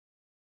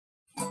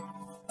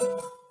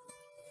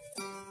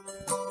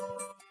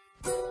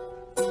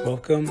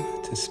Welcome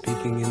to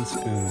Speaking in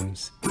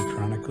Spoons, the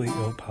Chronically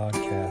Ill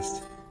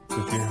podcast,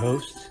 with your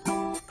host,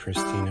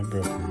 Christina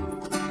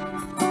Brookman.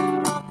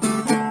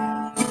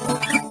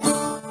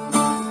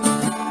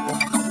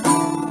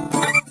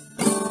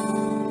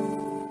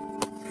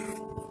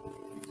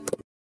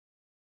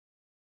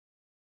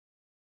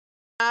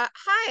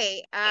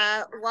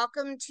 Hi,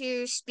 welcome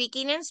to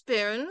Speaking in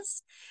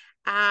Spoons.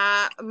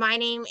 My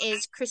name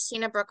is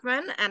Christina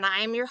Brookman, and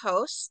I'm your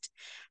host.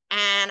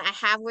 And I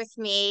have with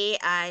me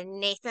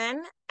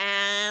Nathan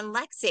and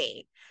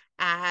Lexi,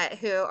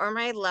 who are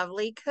my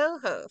lovely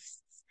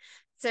co-hosts.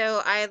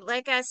 So I'd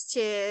like us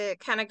to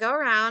kind of go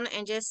around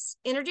and just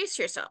introduce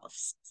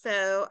yourselves.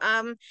 So,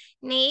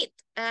 Nate,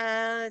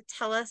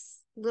 tell us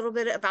a little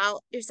bit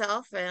about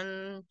yourself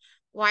and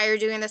why you're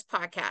doing this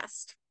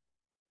podcast.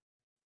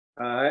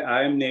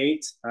 I'm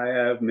Nate. I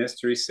have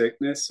mystery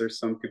sickness, or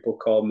some people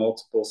call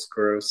multiple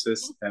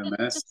sclerosis,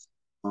 MS.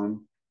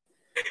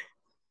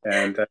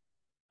 And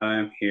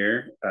I'm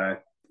here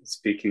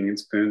speaking in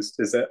spoons.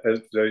 Do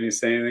I need to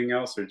say anything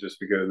else, or just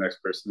we go to the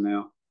next person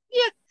now?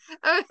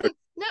 Yeah.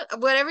 No,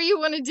 whatever you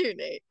want to do,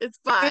 Nate. It's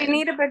fine. We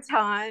need a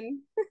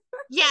baton.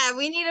 Yeah,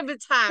 we need a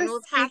baton.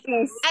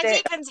 As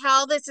you can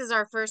tell, this is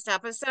our first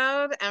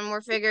episode, and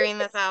we're figuring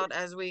this out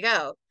as we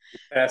go.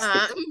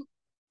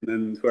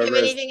 Then do you have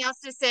anything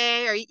else to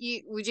say, or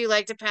would you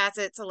like to pass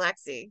it to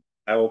Lexi?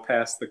 I will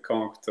pass the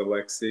conch to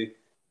Lexi.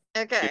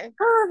 Okay.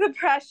 Oh, the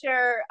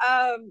pressure.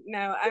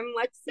 No, I'm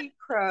Lexi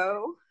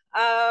Crow.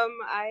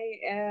 I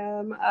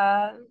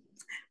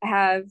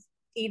have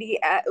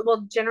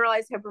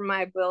generalized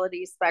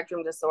hypermobility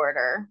spectrum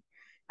disorder.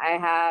 I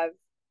have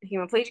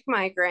hemiplegic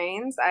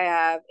migraines. I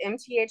have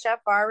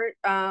MTHFR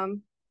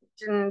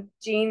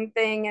gene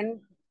thing,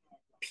 and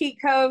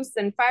PCOS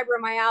and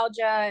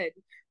fibromyalgia and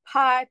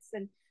POTS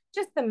and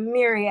just the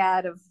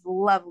myriad of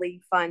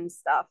lovely fun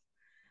stuff.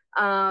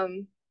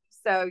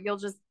 So you'll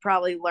just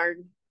probably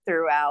learn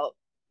throughout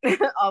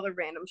all the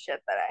random shit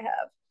that I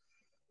have.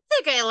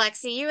 Okay,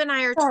 Lexi, you and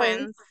I are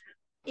twins.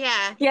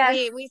 Yeah,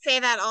 yes. We say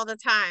that all the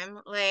time.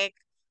 Like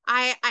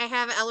I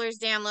have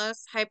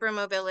Ehlers-Danlos,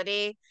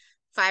 hypermobility,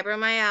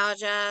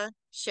 fibromyalgia,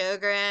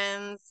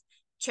 Sjogren's,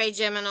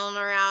 trigeminal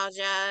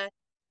neuralgia,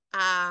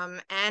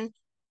 and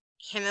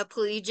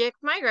hemiplegic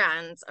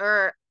migraines,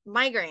 or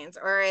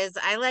as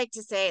I like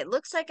to say, it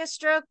looks like a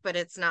stroke, but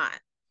it's not.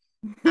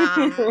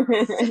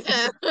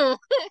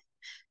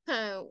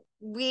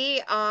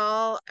 We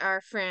all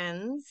are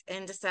friends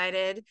and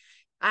decided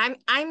I'm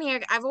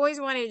here. I've always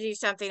wanted to do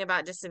something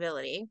about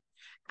disability,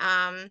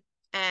 and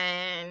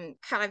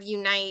kind of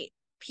unite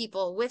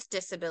people with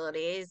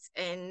disabilities.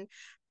 And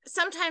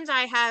sometimes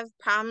I have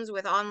problems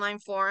with online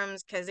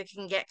forums because it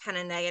can get kind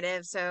of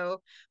negative.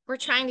 So we're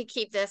trying to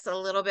keep this a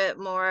little bit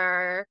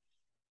more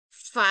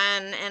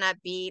fun and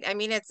upbeat. I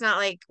mean, it's not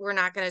like we're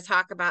not going to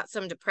talk about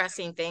some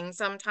depressing things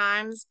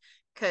sometimes,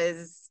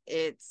 because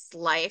it's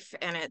life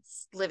and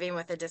it's living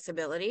with a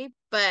disability,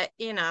 but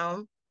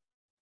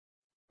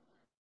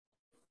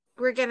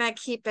we're gonna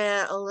keep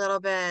it a little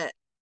bit,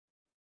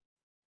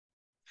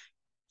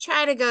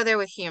 try to go there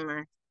with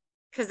humor,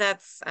 because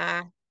that's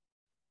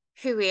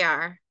who we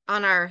are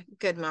on our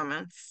good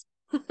moments.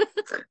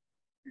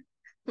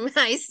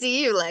 I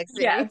see you, Lexi.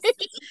 Yes.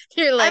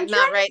 You're like,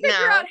 not right now. I'm trying to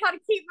figure out how to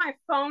keep my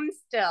phone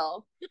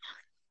still.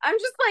 I'm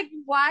just like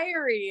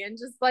wiry and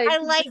just like, I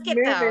like it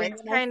though.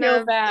 It's kind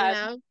of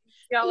bad.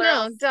 Y'all are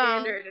all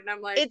standard, and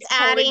I'm like, it's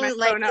adding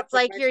like it's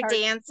like you're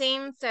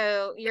dancing,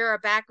 so you're a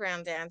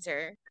background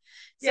dancer.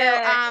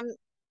 So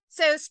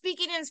so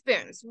Speaking in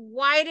Spoons,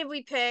 why did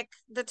we pick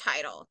the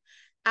title?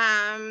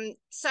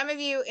 Some of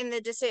you in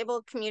the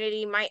disabled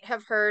community might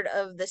have heard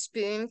of the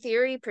spoon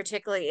theory,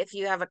 particularly if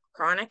you have a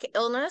chronic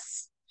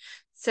illness.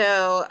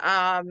 So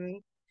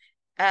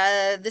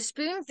the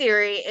spoon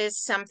theory is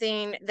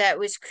something that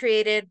was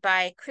created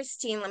by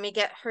Christine. Let me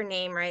get her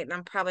name right, and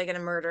I'm probably going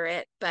to murder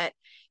it, but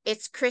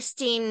it's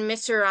Christine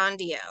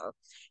Miserandeo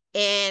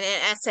in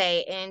an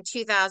essay in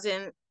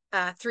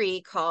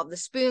 2003 called The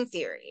Spoon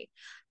Theory.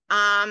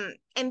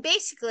 And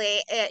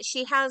basically,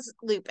 she has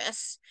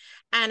lupus,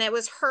 and it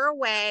was her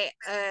way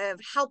of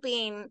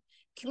helping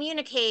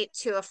communicate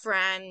to a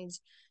friend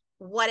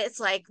what it's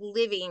like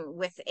living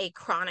with a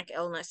chronic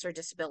illness or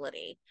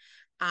disability.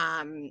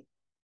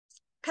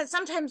 Because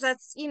sometimes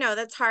that's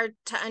hard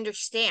to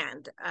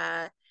understand.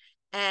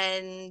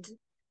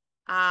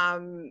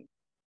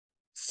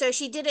 So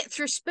she did it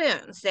through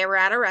spoons. They were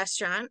at a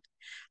restaurant,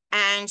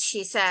 and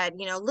she said,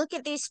 look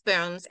at these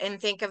spoons and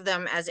think of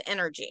them as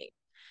energy,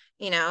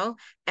 and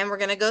we're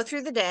going to go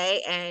through the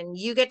day, and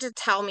you get to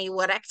tell me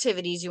what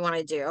activities you want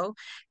to do.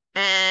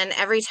 And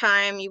every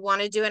time you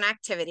want to do an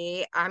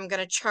activity, I'm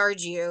going to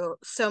charge you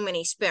so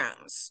many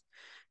spoons.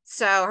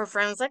 So her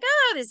friend's like,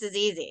 oh, this is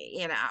easy,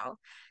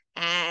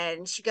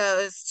 And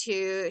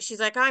she's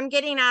like, I'm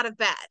getting out of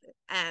bed.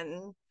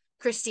 And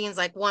Christine's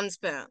like, 1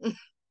 spoon,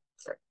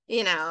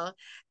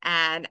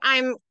 and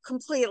I'm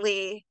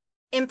completely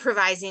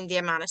improvising the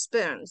amount of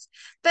spoons.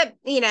 But,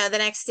 the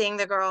next thing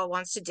the girl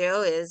wants to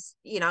do is,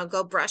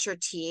 go brush her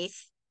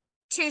teeth,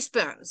 2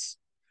 spoons.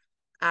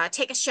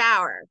 take a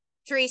shower,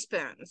 3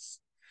 spoons.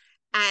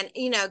 And,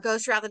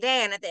 goes throughout the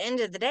day. And at the end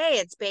of the day,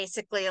 it's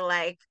basically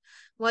like,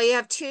 well, you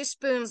have 2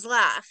 spoons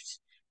left.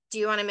 Do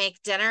you want to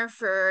make dinner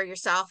for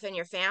yourself and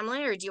your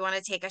family, or do you want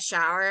to take a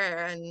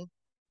shower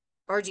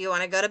or do you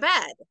want to go to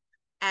bed?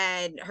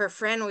 And her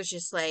friend was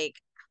just like,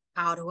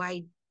 how do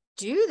I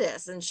do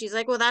this? And she's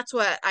like, well, that's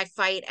what I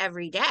fight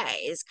every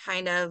day, is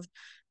kind of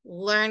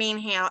learning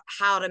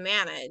how to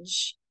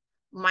manage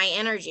my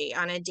energy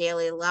on a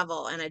daily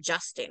level and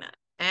adjusting it.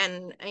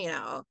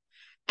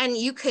 And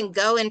you can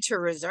go into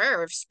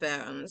reserve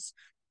spoons,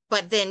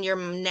 but then your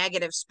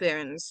negative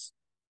spoons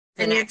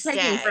the And you're next taking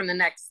day. from the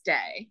next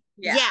day.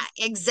 Yeah,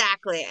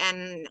 exactly.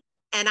 And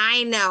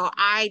I know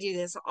I do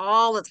this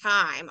all the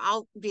time.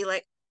 I'll be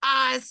like,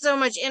 it's so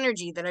much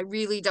energy that I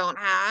really don't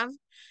have,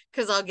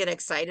 because I'll get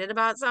excited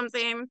about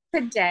something.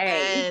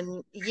 Today.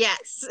 And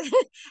yes.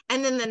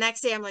 And then the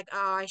next day I'm like,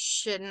 oh, I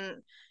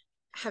shouldn't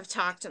have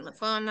talked on the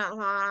phone that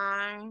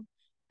long.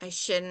 I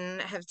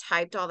shouldn't have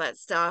typed all that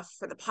stuff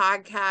for the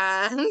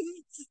podcast.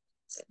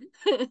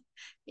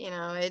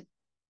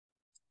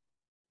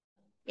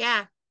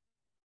 Yeah,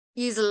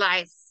 use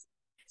life.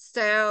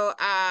 So,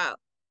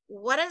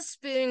 what does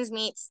spoons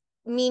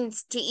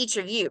means to each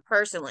of you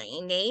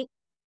personally, Nate?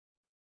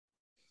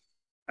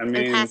 I I'm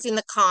mean, passing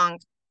the Kong.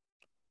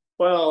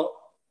 well,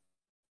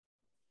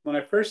 when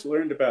I first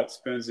learned about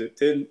spoons, it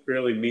didn't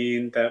really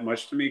mean that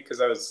much to me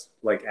because I was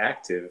like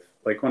active.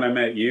 Like when I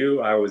met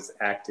you, I was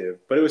active,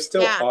 but it was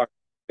still Yeah, hard.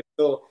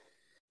 Still,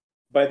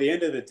 by the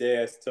end of the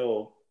day, I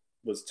still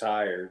was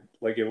tired.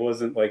 Like it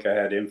wasn't like I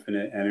had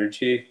infinite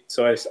energy.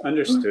 So I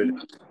understood it.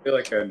 I feel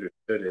like I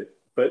understood it.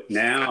 But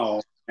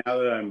now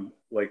that I'm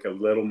like a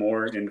little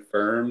more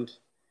infirmed,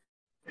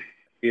 I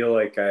feel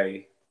like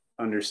I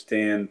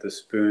understand the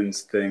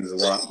spoons things a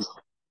lot more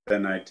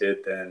than I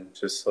did then.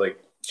 Just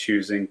like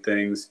choosing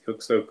things. You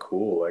look so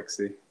cool,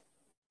 Lexi.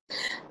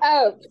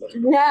 Oh,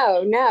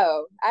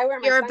 no. I wear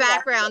my you're a sunglasses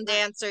background at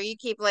night. dancer. You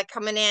keep like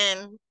coming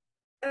in.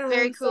 Oh,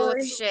 Very I'm cool with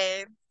the sorry.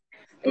 shade.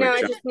 No, Like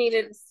I John, just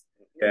needed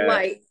yeah,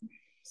 light.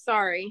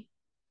 Sorry.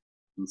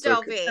 it's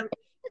Don't okay. be.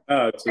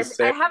 No, it's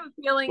just I say have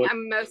a feeling look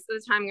I'm most of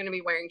the time going to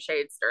be wearing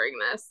shades during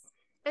this.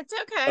 It's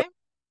okay.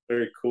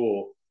 very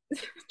cool.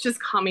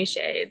 Just call me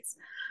Shades.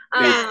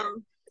 Yeah,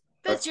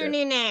 that's your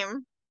Okay. new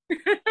name.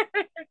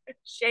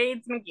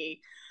 Shades McGee.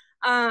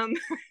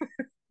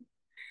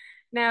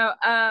 No,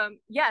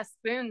 yeah,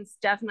 spoons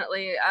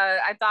definitely.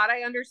 I thought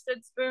I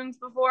understood spoons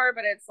before,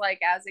 but it's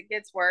like as it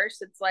gets worse,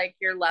 it's like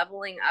you're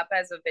leveling up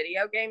as a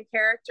video game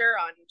character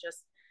on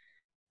just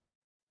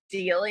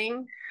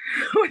dealing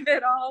with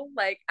it all.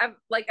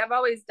 I've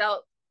always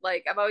felt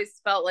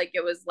like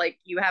it was like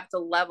you have to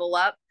level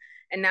up,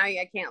 and now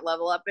I can't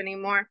level up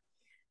anymore.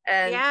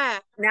 And Yeah,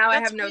 now I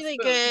that's have no really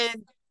spoons.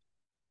 good.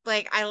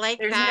 Like, I like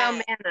There's no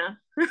that mana.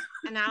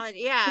 analogy.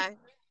 Yeah.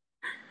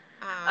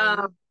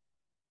 Um,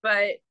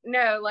 but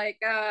no,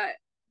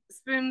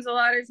 spoons, a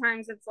lot of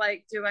times it's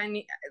like, do I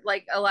need,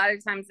 like, a lot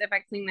of times if I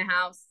clean the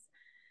house,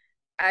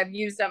 I've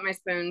used up my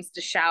spoons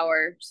to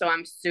shower, so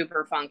I'm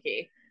super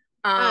funky.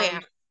 Oh yeah.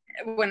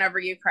 Whenever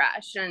you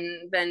crash,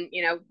 and then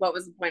what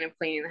was the point of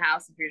cleaning the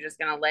house if you're just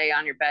gonna lay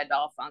on your bed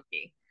all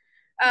funky?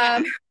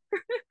 Yeah.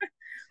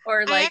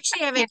 Or I like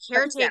actually have a can't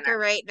cook dinner. caretaker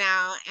right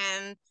now,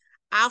 and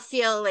I'll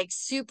feel like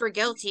super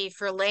guilty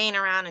for laying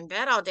around in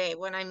bed all day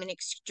when I'm in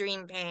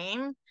extreme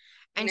pain.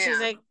 And she's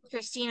Yeah. like,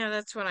 Christina,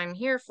 that's what I'm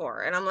here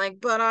for. And I'm like,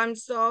 but I'm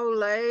so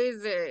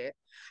lazy.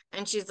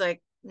 And she's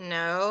like,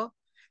 no.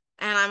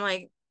 And I'm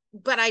like,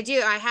 but I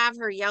do. I have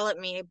her yell at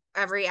me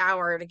every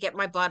hour to get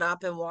my butt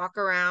up and walk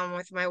around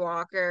with my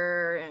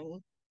walker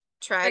and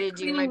try But to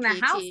do my cleaning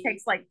the house PT.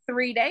 takes like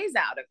 3 days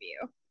out of you.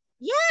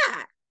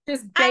 Yeah,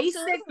 Just basic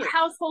absolutely.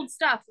 household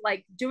stuff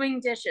like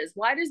doing dishes.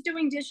 Why does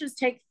doing dishes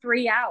take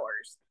 3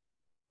 hours?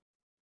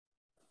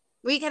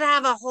 We could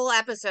have a whole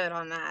episode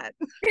on that.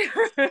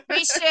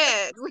 We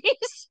should. We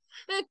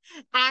should.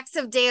 Acts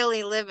of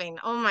daily living.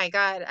 Oh my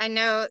God. I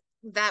know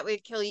that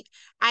would kill you.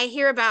 I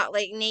hear about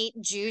like Nate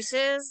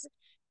juices.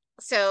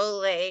 So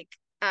like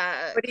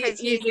What do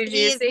because you do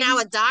he is now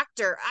juicing? a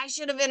doctor. I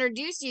should have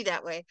introduced you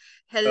that way.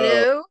 Oh,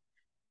 Hello, wow.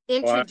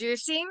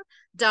 introducing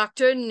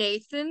Dr.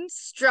 Nathan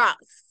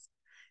Strauss.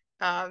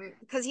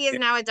 Because he is Yeah,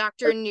 now a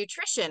doctor in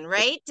nutrition,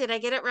 right? Did I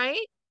get it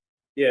right?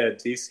 yeah,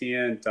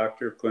 DCN,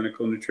 Doctor of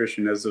Clinical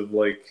Nutrition, as of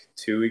like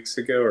 2 weeks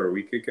ago or a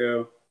week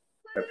ago.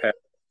 I passed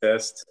the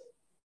test.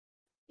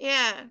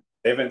 Yeah.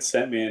 They haven't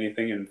sent me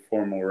anything in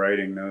formal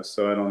writing though,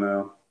 so I don't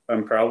know.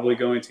 I'm probably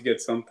going to get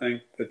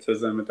something that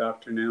says I'm a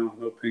doctor now, I'm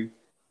hoping.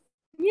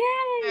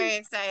 Yay! Very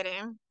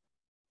exciting.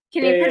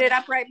 Can you Yeah, put it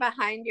up right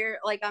behind your,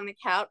 like, on the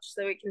couch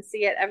so we can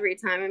see it every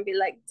time and be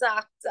like,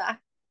 doctor?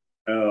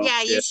 oh,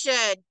 Yeah, yeah. you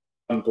should.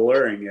 I'm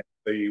blurring it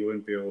so you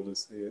wouldn't be able to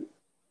see it.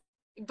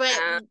 But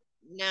Uh,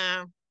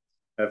 no,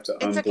 I have to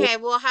it's unblur. okay.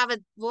 We'll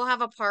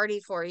have a party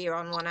for you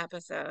on one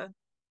episode.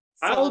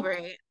 I'll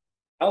Celebrate.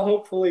 I'll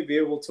hopefully be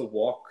able to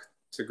walk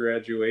to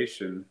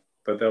graduation,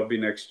 but that'll be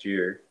next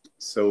year.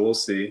 So we'll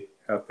see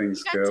how You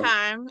things got go.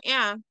 time.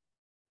 Yeah.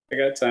 I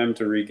got time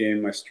to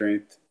regain my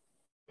strength.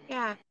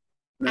 Yeah.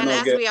 Then And I'll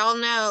as get we all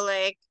know,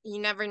 like, you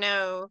never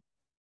know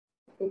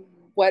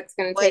What's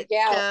going to what's take you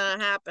out?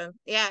 gonna happen.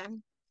 Yeah.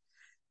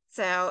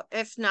 So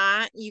if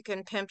not, you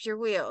can pimp your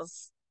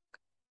wheels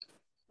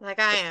like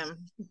I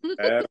am.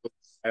 I have,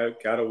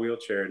 I've got a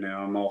wheelchair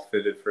now. I'm all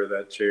fitted for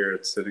that chair.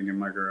 It's sitting in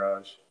my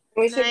garage.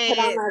 We should put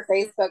on Nice. our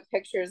Facebook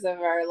pictures of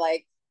our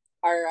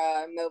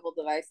mobile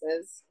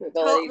devices,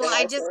 mobility Well,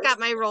 I just devices. got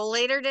my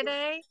rollator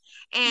today,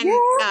 and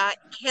Yeah.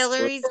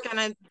 Hillary's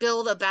gonna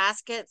build a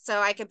basket so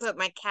I can put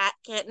my cat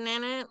kitten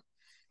in it.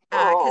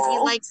 Because he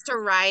Aw. likes to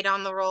ride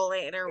on the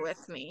rollator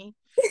with me.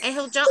 And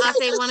he'll jump, I'll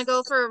say, want to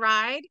go for a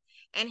ride?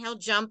 And he'll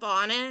jump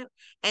on it.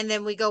 And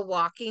then we go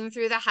walking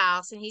through the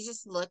house and he's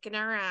just looking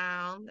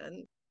around.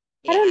 And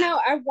I don't yeah. know.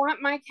 I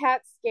want my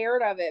cat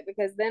scared of it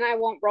because then I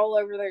won't roll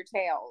over their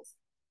tails.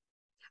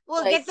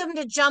 Well, Like, get them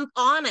to jump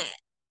on it.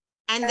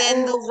 And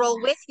then they'll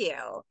roll with you.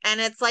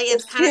 And it's like,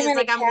 there's too it's many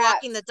like I'm cats.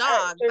 walking the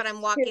dog, There's but I'm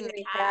too walking the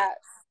many cat.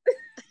 cats.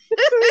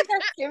 We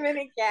got too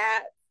many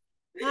cats.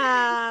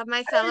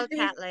 My fellow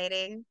cat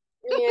lady.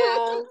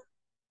 Yeah.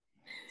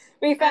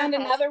 We found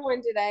Okay. another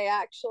one today,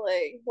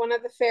 actually. One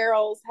of the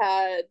ferals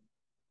had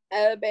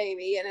a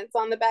baby and it's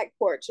on the back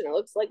porch and it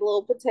looks like a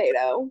little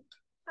potato.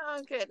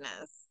 Oh,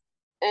 goodness.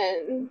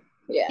 And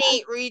yeah.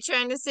 Nate, were you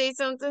trying to say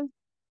something?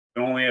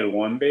 You only had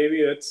one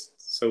baby? That's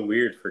so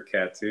weird for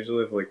cats. They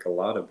usually have like a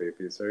lot of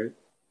babies, right?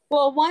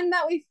 Well, one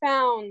that we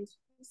found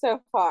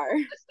so far,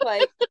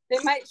 like they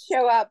might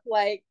show up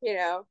like,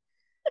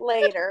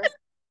 later.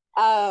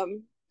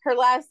 Her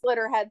last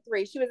litter had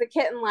 3. She was a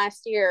kitten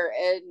last year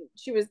and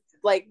she was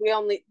like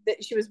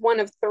she was one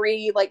of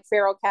 3 like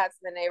feral cats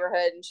in the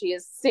neighborhood and she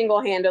has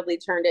single-handedly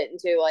turned it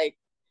into like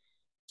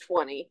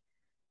 20.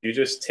 You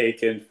just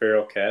take in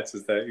feral cats?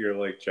 Is that your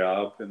like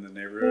job in the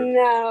neighborhood?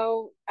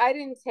 No, I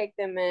didn't take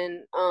them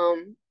in.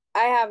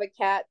 I have a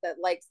cat that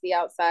likes the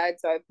outside,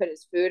 so I put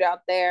his food out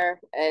there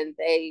and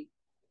they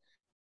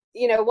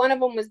one of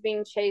them was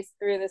being chased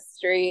through the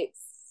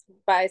streets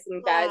by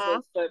some guys Aw.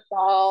 with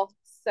football.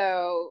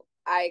 So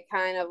I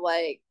kind of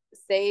like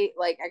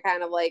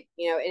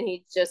and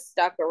he just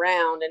stuck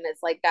around and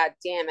it's like, God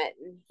damn it.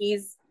 And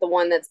he's the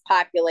one that's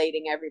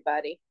populating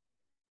everybody.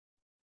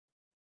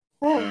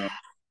 Oh,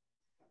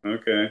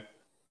 okay.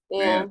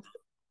 Yeah. Man.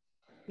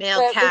 Male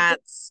But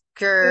cats.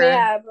 Grr.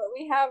 yeah, but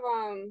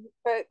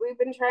we've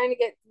been trying to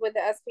get with the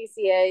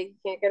SPCA. You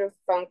can't get a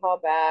phone call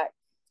back.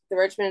 The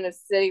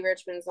Richmond's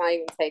not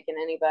even taking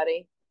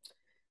anybody.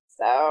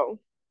 So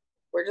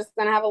we're just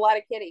gonna have a lot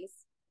of kitties.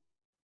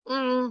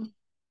 Mm.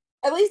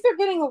 At least they're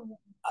getting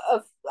I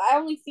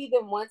only feed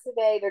them once a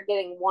day. They're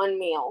getting 1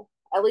 meal.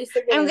 At least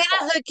they're I'm getting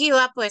gonna fed. hook you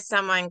up with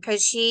someone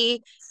because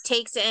she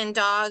takes in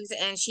dogs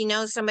and she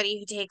knows somebody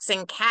who takes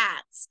in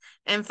cats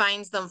and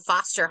finds them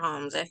foster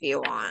homes if you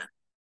want.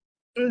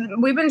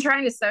 We've been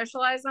trying to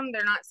socialize them.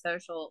 They're not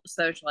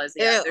socialized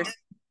yet. Ew. They're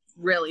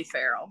really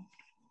feral.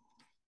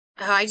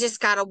 Oh, I just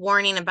got a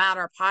warning about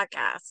our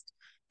podcast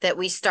that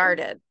we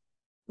started.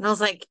 And I was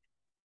like,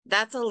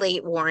 that's a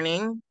late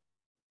warning.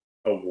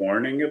 A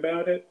warning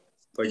about it?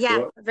 Like Yeah,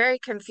 what? very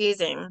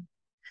confusing.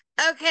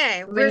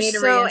 Okay, We we're need to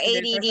so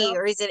reintroduce ADD,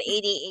 or ourselves. is it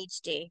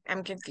ADHD? I'm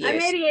I'm confused.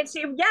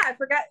 ADHD. Yeah, I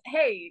forgot.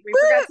 Hey, we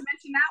forgot to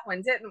mention that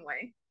one, didn't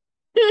we?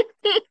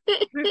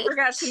 We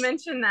forgot to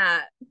mention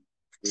that.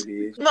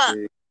 Well,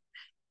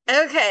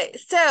 okay,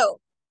 so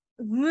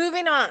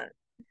moving on.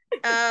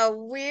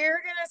 We're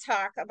gonna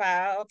talk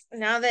about,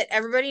 now that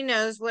everybody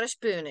knows what a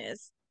spoon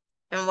is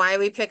and why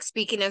we pick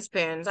speaking in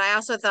spoons. I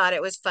also thought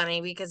it was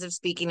funny because of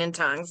speaking in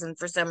tongues, and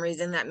for some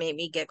reason that made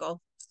me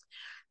giggle.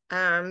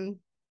 Um,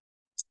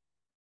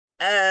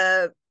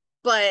 uh,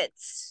 but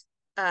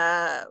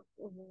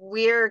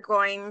we're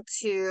going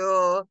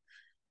to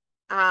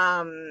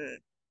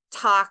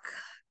talk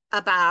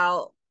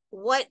about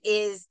what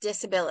is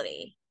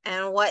disability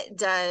and what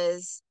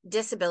does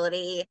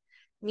disability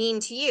mean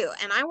to you.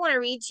 And I want to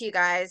read to you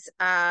guys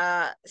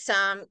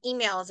some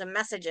emails and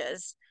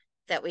messages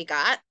that we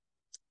got,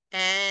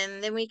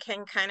 and then we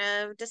can kind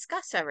of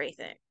discuss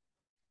everything.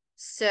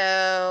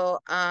 So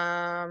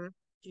I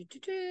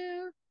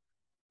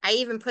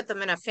even put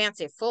them in a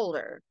fancy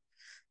folder.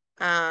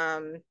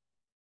 I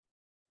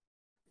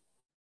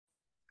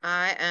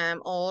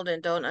am old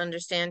and don't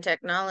understand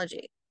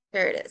technology.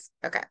 Here it is.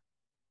 Okay.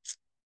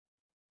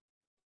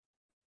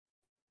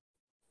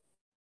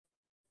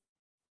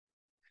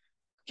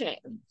 Okay.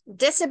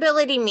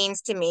 Disability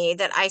means to me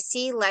that I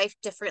see life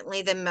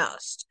differently than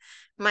most.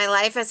 My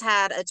life has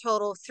had a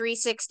total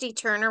 360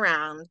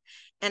 turnaround,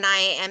 and I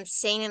am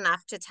sane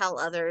enough to tell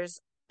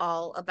others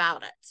all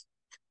about it.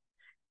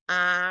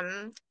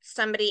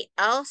 Somebody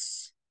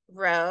else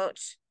wrote,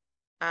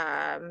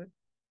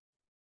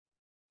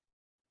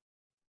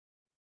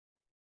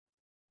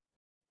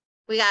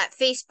 we got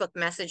Facebook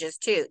messages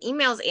too,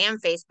 emails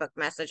and Facebook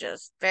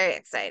messages. Very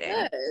exciting.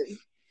 Good.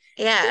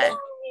 Yeah.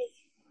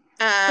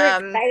 We're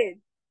excited.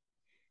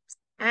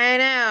 I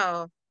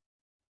know.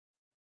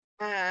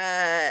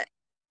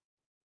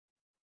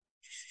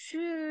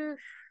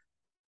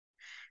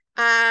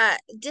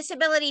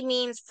 Disability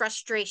means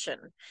frustration,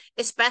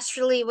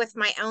 especially with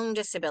my own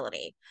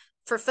disability.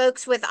 For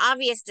folks with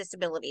obvious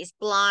disabilities,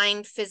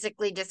 blind,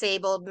 physically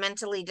disabled,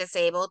 mentally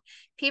disabled,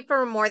 people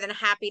are more than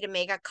happy to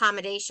make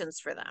accommodations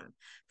for them.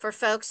 For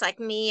folks like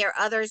me or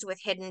others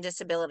with hidden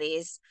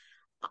disabilities,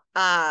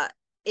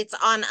 it's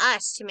on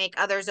us to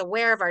make others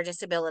aware of our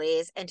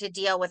disabilities and to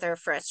deal with our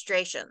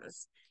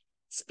frustrations.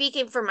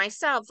 Speaking for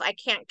myself, I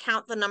can't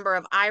count the number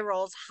of eye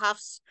rolls,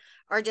 huffs,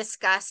 or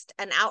disgust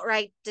and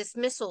outright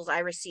dismissals I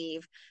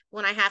receive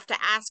when I have to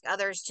ask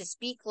others to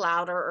speak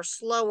louder or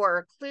slower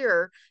or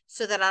clearer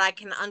so that I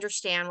can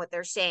understand what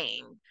they're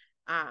saying.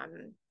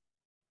 And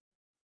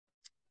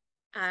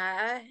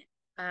I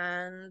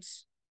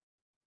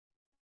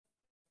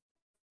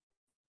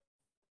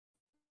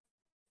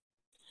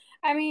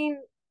mean,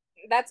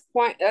 that's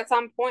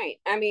on point.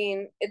 I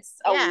mean, it's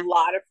a yeah,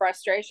 lot of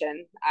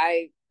frustration.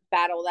 I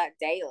battle that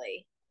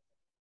daily.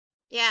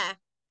 yeah.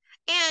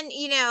 And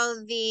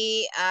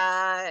the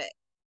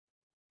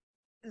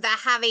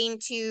having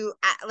to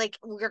like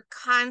we're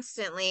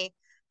constantly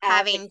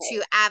having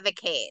to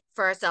advocate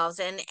for ourselves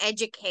and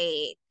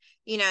educate,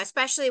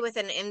 especially with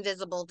an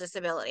invisible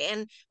disability.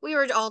 And we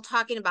were all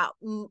talking about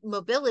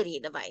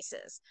mobility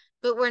devices,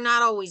 but we're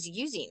not always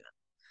using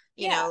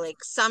them.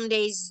 Like some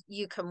days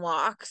you can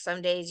walk,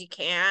 some days you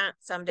can't,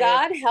 some days.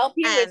 God help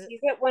you if And you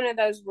get one of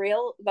those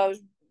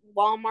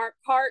Walmart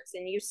carts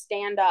and you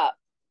stand up.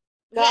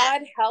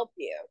 God help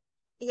you.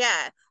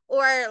 Yeah.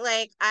 Or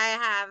like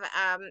I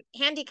have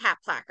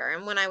handicap placard,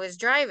 and when I was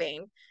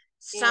driving,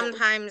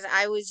 sometimes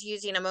I was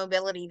using a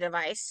mobility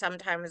device,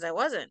 sometimes I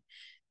wasn't.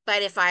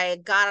 But if I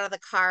got out of the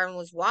car and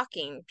was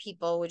walking,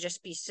 people would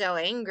just be so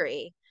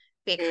angry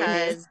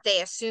because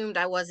they assumed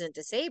I wasn't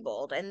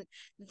disabled, and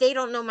they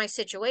don't know my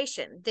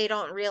situation. They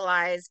don't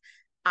realize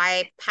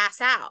I pass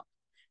out,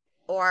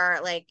 or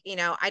like,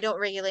 I don't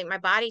regulate my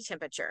body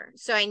temperature.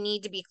 So I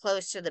need to be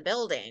close to the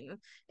building,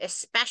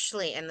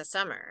 especially in the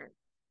summer.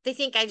 They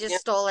think I just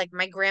stole like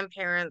my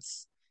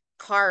grandparents'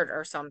 card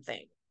or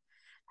something.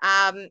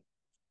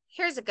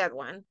 Here's a good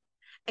one.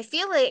 I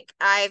feel like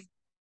I've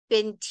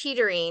been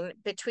teetering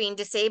between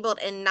disabled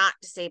and not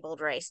disabled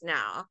right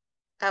now.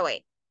 Oh,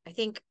 wait. I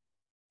think,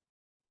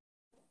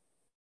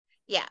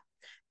 yeah.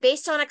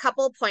 Based on a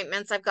couple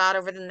appointments I've got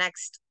over the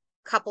next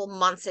couple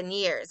months and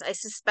years, I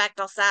suspect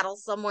I'll settle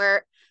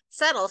somewhere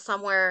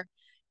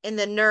in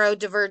the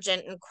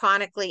neurodivergent and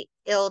chronically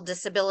ill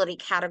disability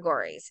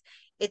categories.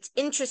 It's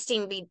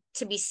interesting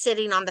to be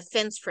sitting on the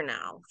fence for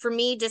now. For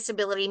me,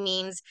 disability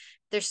means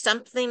there's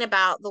something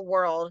about the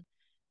world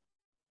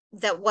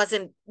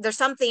there's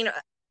something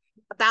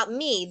about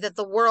me that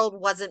the world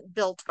wasn't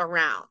built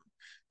around.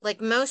 Like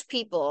most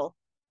people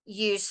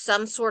use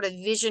some sort of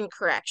vision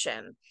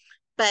correction,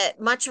 but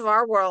much of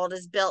our world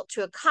is built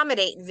to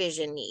accommodate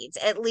vision needs,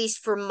 at least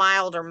for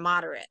mild or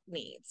moderate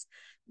needs.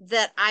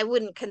 That I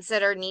wouldn't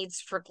consider needs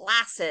for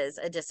glasses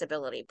a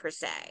disability per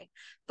se.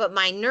 But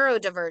my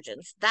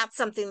neurodivergence, that's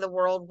something the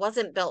world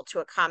wasn't built to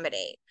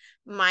accommodate.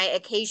 My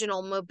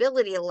occasional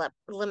mobility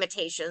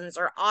limitations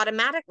are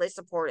automatically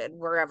supported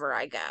wherever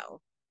I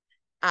go.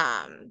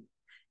 Uh,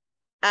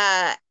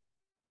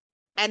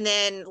 and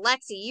then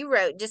Lexi, you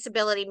wrote,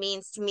 disability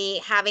means to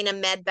me having a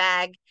med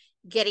bag,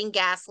 getting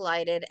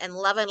gaslighted, and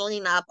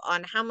leveling up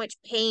on how much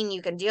pain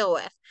you can deal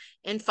with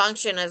and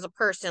function as a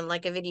person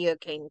like a video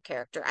game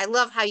character. I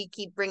love how you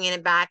keep bringing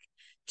it back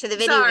to the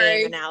video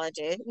game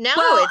analogy. No,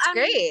 it's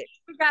great.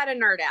 You gotta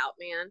nerd out,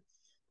 man.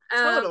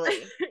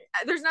 Totally.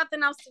 There's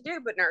nothing else to do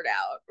but nerd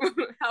out.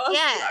 How else do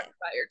you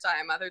occupy your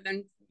time other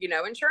than,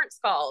 insurance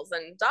calls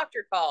and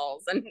doctor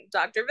calls and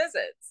doctor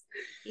visits?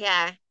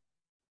 Yeah.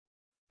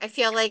 I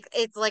feel like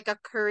it's like a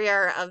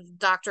career of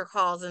doctor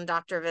calls and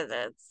doctor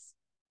visits,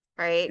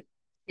 right?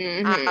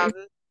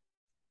 It's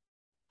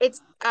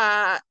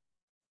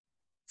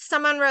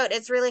someone wrote,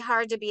 it's really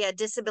hard to be a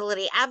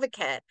disability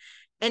advocate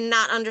and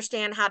not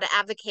understand how to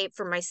advocate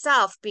for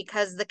myself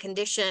because the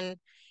condition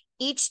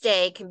each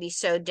day can be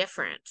so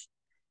different.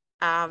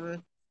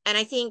 And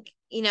I think,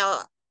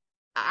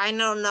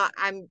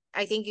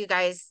 I think you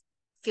guys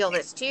feel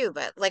this too,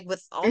 but like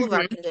with all of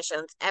our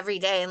conditions every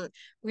day, and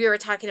we were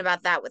talking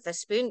about that with the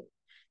spoon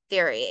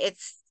theory.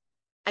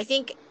 I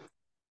think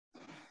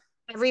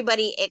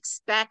everybody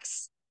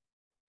expects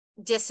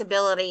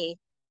disability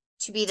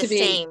to be the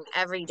same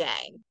every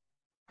day,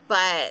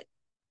 but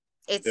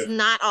it's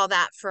not all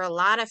that for a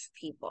lot of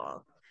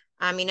people.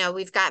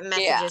 We've got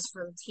messages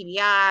from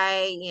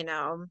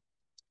TBI,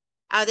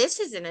 Oh, this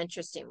is an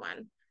interesting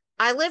one.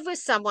 I live with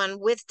someone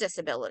with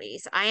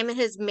disabilities. I am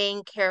his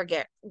main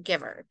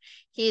caregiver.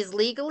 He is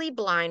legally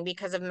blind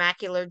because of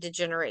macular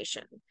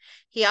degeneration.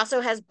 He also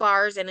has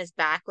bars in his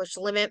back which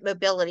limit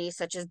mobility,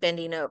 such as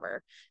bending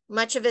over.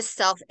 Much of his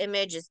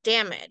self-image is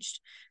damaged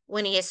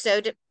when he is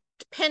so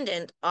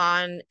dependent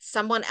on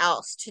someone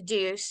else to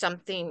do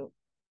something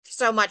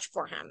so much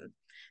for him.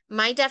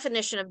 My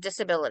definition of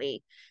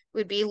disability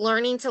would be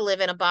learning to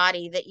live in a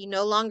body that you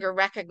no longer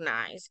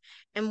recognize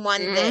and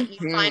one that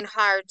you find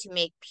hard to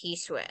make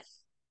peace with.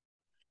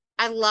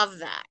 I love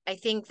that. I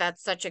think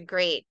that's such a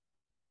great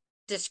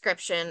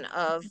description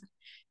of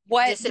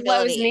What blows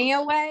disability. me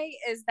away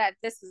is that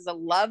this is a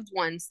loved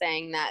one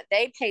saying that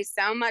they pay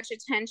so much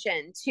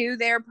attention to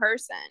their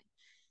person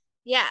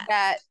Yes.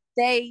 that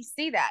they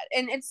see that.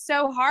 And it's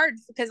so hard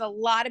because a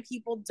lot of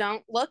people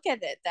don't look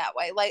at it that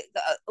way. Like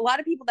a lot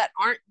of people that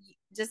aren't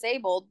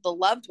disabled, the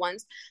loved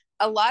ones,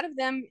 a lot of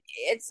them,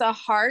 it's a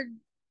hard,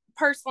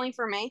 personally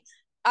for me,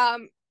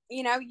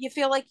 you know, you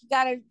feel like you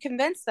got to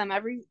convince them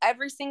every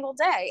single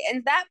day,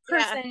 and that Yeah.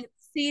 person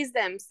sees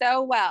them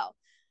so well.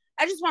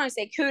 I just want to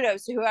say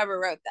kudos to whoever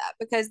wrote that,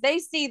 because they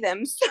see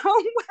them so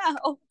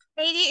well.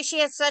 They do. She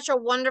has such a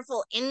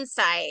wonderful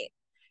insight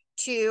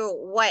to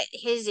what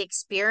his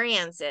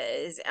experience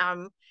is.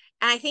 And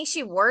I think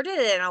she worded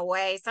it in a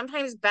way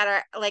sometimes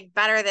better, like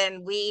better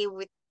than we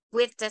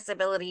with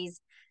disabilities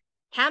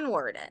can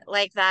word it.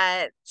 Like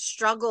that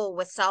struggle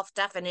with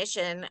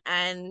self-definition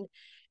and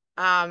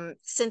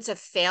sense of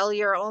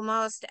failure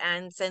almost,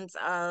 and sense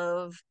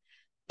of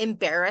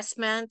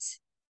embarrassment,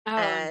 Oh,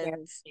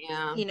 and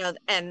yeah. you know,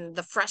 and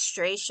the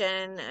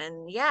frustration,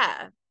 and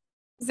yeah.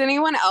 Is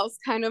anyone else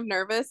kind of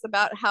nervous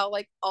about how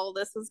like all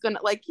this is gonna,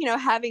 like, you know,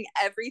 having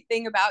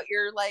everything about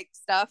your like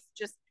stuff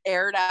just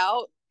aired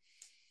out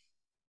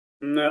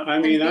No, I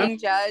and mean, being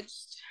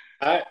judged?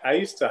 I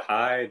used to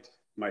hide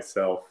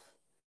myself.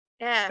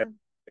 Yeah.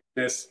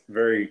 This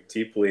very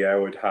deeply. I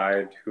would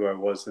hide who I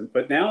wasn't,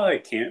 but now I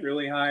can't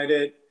really hide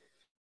it.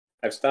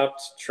 I've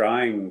stopped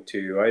trying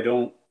to. I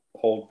don't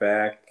hold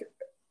back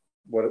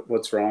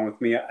what's wrong with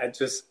me.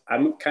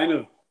 I'm kind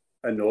of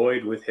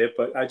annoyed with it,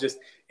 but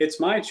it's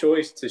my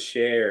choice to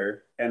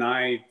share, and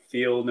I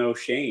feel no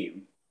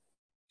shame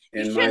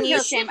You in my. shouldn't And you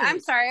feel shame. I'm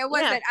shouldn't. sorry, I Yeah.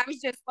 wasn't. I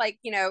was just like,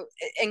 you know,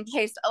 in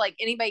case like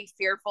anybody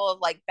fearful of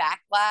like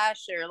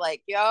backlash or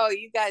like, yo,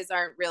 you guys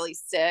aren't really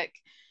sick.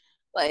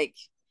 Like,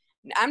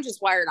 I'm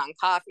just wired on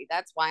coffee.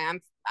 That's why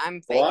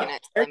I'm faking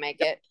it till I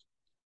make it.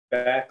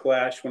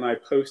 Backlash when I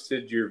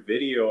posted your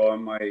video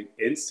on my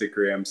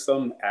Instagram.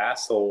 Some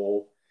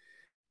asshole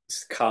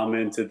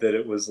commented that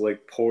it was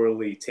like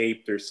poorly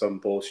taped or some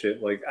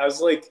bullshit. Like I was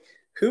like,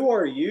 who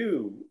are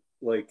you?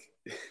 Like,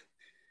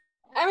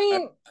 I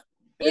mean, you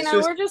it's know,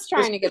 just we're just it's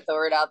trying to get the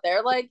word out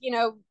there. Like, you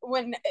know,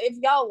 when if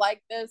y'all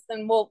like this,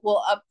 then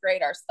we'll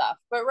upgrade our stuff.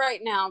 But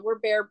right now, we're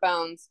bare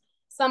bones.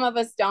 Some of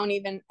us don't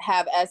even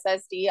have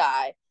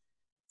SSDI.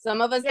 Some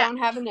of us Yeah. don't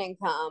have an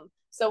income.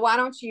 So why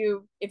don't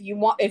you, if you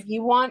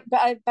want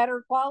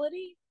better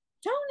quality,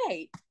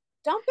 donate.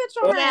 Don't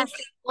bitch on our Yes.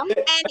 Instagram.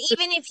 And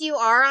even if you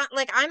are on,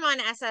 like I'm on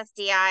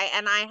SSDI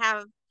and I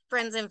have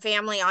friends and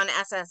family on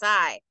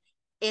SSI,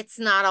 it's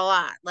not a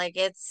lot. Like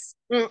it's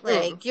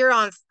like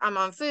I'm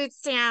on food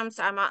stamps.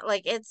 I'm on,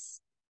 like it's,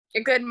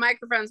 A good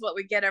microphone's what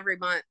we get every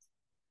month.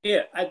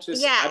 yeah.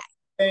 yeah. I'm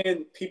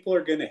saying people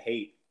are gonna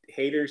hate.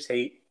 Haters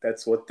hate.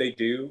 That's what they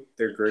do.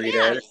 They're great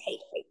Yeah. at it.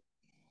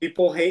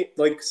 People hate.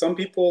 Like some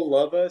people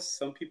love us,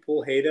 some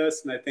people hate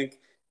us, and I think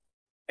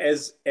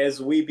as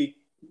we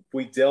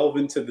delve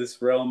into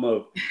this realm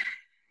of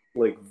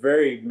like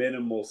very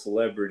minimal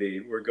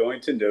celebrity, we're going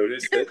to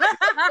notice that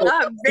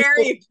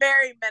Very,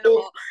 very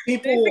minimal.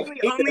 people Basically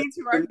hate only us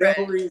to for our no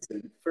friends.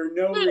 reason. For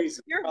no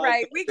reason. You're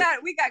right. We got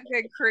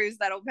good crews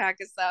that'll pack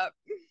us up.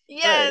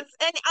 Yes.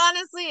 And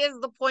honestly, is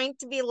the point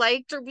to be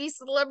liked or be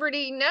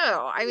celebrity?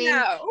 No. I mean,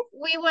 No.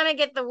 we want to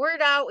get the word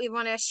out. We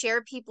want to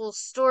share people's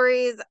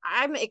stories.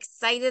 I'm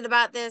excited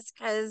about this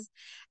because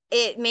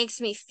it makes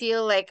me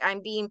feel like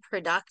I'm being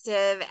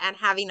productive and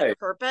having a Right.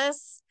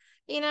 purpose,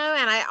 you know,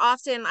 and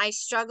I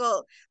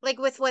struggle like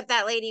with what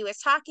that lady was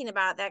talking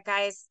about, that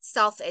guy's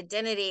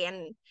self-identity,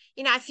 and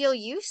you know, I feel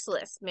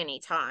useless many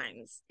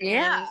times.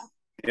 Yeah.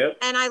 Yep.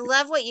 And I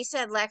love what you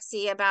said,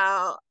 Lexi,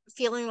 about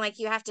feeling like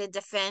you have to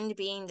defend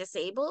being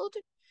disabled.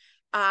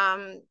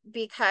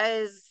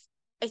 Because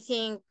I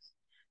think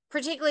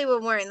particularly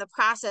when we're in the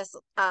process,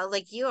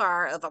 like you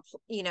are, of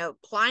you know,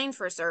 applying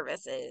for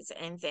services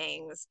and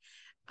things,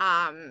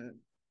 um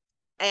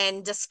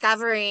and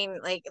discovering,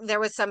 like there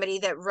was somebody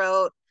that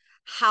wrote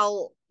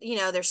how, you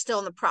know, they're still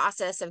in the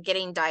process of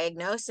getting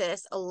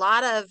diagnosis. A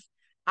lot of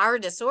our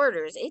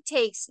disorders, it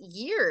takes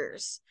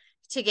years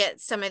to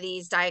get some of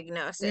these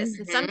diagnoses.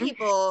 And some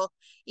people,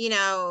 you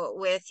know,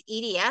 with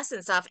EDS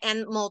and stuff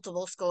and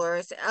multiple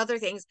sclerosis, other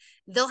things,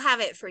 they'll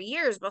have it for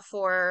years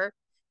before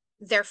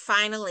they're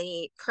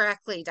finally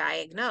correctly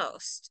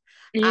diagnosed.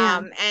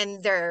 Yeah.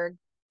 And they're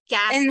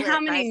And how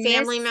gaslit by many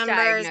family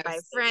members, by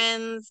misdiagnoses?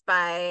 friends,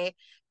 by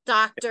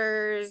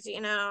doctors,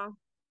 you know.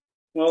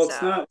 Well, it's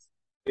So not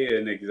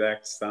an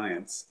exact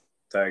science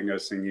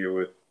diagnosing you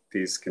with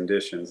these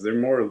conditions. They're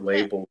more yeah.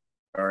 labeled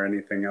or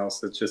anything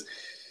else.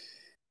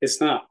 It's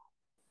not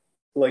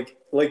like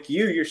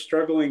you're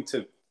struggling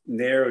to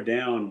narrow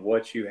down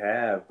what you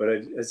have, but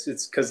it's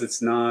because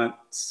it's not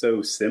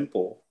so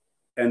simple.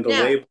 And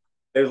No.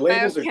 their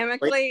labels are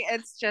Biochemically,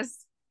 it's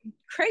just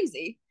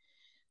crazy.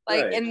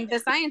 Like, right. and the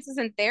science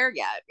isn't there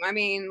yet. I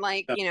mean,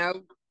 like, you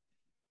know,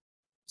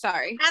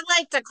 sorry. I'd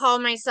like to call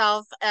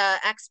myself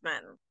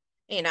X-Men,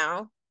 you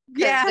know,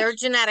 because Yeah. they're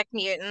genetic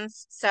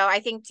mutants. So I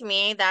think to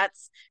me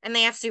that's, and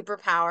they have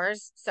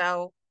superpowers.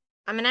 So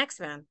I'm an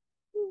X-Men.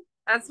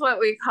 That's what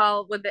we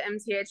call with the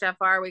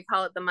MTHFR. We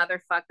call it the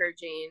motherfucker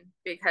gene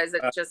because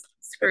it just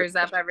screws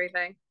up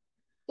everything.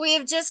 We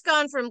have just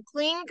gone from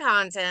clean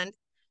content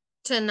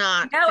to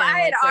not No, I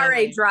had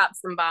already family-friendly. dropped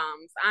some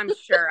bombs. I'm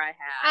sure I have.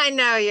 I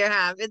know you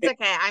have. It's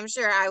okay. I'm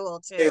sure I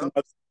will too.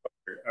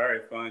 All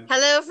right, fine.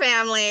 Hello,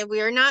 family.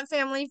 We are not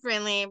family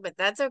friendly, but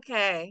that's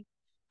okay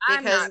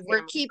I'm because not we're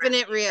family keeping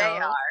it friendly. They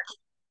real. are.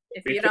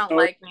 If We you can don't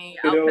always- like me,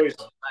 we I'll could put always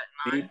the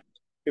button on.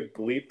 could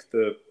bleep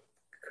the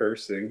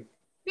cursing.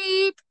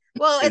 Beep.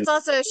 Well, And- it's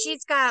also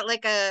she's got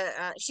like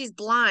she's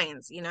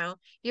blind,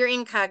 You're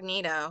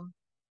incognito.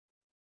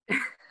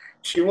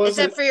 She wasn't.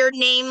 Except for your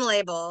name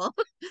label.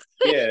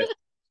 Yeah,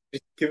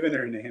 just giving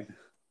her name.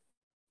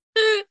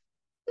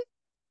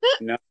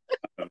 No.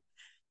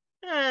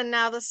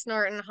 Now the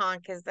snort and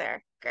honk is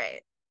there.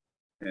 Great.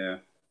 Yeah.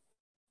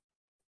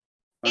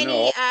 Oh,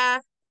 Any no.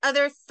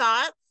 other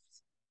thoughts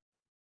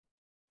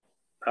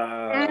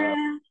Uh,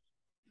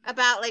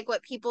 about like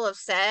what people have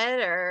said,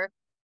 or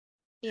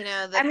the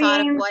I thought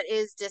of mean, what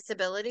is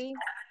disability?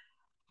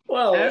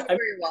 well, I don't know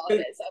where your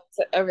wallet is.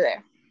 Over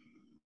there.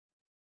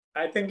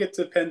 I think it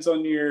depends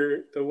on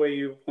the way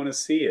you want to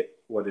see it,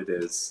 what it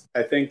is.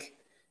 I think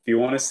if you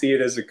want to see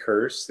it as a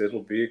curse,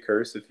 it'll be a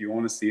curse. If you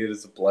want to see it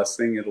as a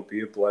blessing, it'll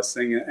be a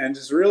blessing. And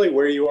just really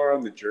where you are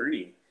on the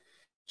journey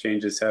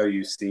changes how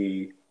you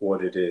see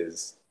what it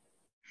is.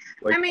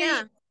 Like, I mean,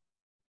 Yeah.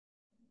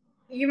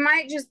 you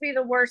might just be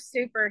the worst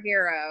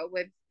superhero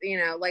with,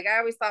 like I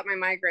always thought my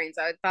migraines,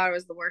 I thought I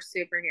was the worst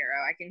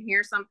superhero. I can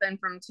hear something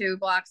from 2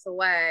 blocks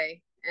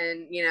away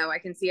and, I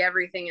can see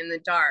everything in the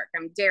dark.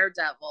 I'm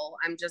Daredevil.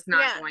 I'm just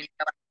not going to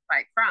go out and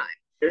fight crime.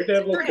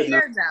 Daredevil So could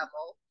not.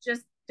 Daredevil,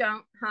 just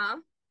don't,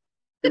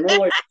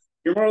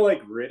 You're more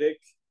like Riddick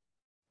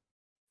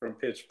from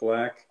Pitch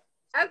Black.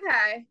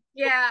 Okay.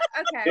 Yeah.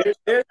 Okay.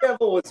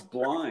 Daredevil was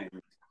blind.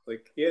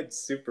 Like he had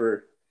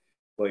super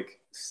like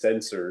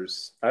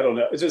sensors. I don't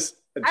know.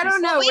 I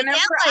don't know. Well, we Whenever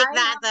get like I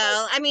that have,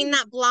 though. I mean,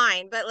 not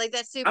blind, but like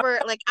that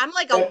super. Like I'm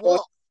like a That-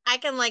 wolf. I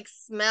can like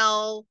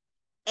smell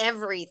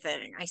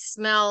everything. I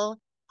smell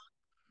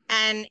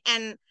and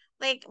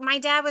like my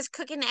dad was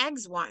cooking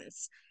eggs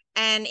once,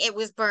 and it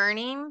was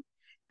burning,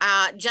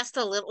 just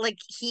a little. Like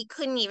he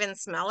couldn't even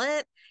smell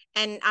it,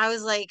 and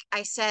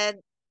I said,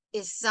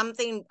 "Is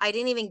something?" I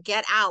didn't even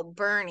get out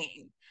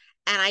burning,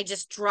 and I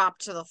just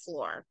dropped to the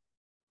floor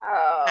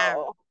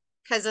oh,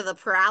 because of the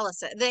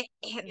paralysis, the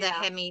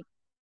yeah.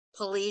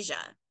 hemiplegia.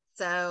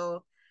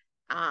 So,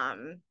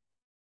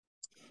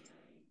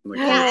 like,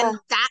 yeah, and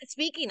that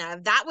speaking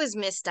of, that was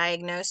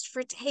misdiagnosed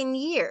for 10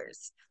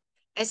 years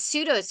as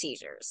pseudo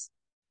seizures.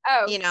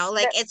 Oh,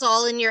 Like it's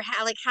all in your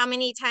head. Like how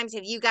many times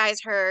have you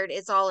guys heard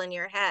it's all in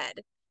your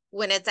head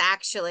when it's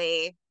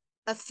actually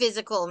a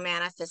physical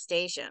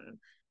manifestation?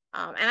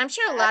 And I'm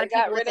sure a lot of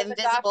got people with rid of the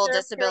invisible doctor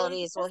purely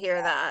disabilities will because of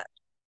hear that.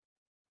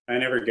 that. I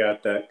never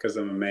got that because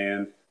I'm a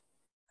man.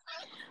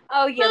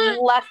 Oh,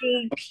 you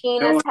lucky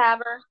penis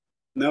haver.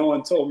 No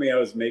one told me I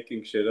was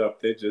making shit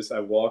up. I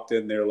walked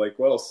in there like,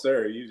 well,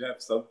 sir, you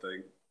have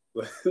something.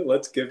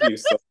 Let's give you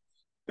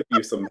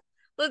some.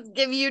 Let's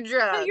give you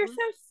drugs. But you're so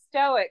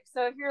stoic.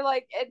 So if you're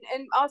like,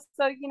 and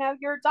also,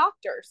 you're a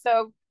doctor,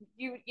 so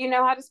you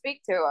know how to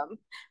speak to them.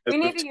 We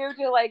need you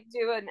to like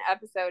do an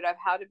episode of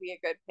how to be a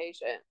good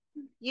patient.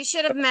 You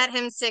should have met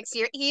him 6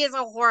 years. He is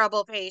a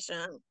horrible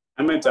patient.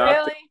 I'm a doctor.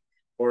 Really?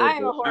 Horrible. I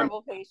am a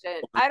horrible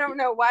patient. I don't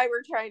know why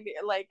we're trying to,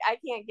 like, I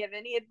can't give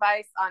any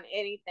advice on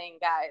anything,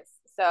 guys.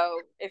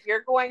 So if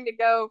you're going to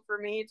go for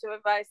me to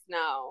advice,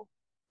 no.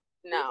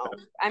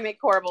 I make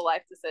horrible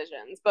life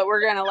decisions, but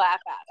we're going to laugh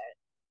at it.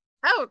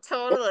 Oh,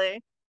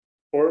 totally.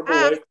 Horrible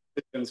life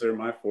decisions are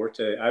my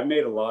forte. I've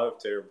made a lot of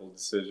terrible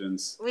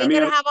decisions. We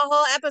could have a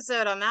whole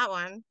episode on that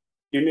one.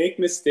 You make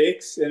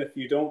mistakes, and if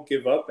you don't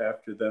give up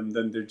after them,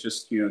 then they're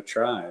just,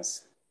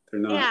 tries. They're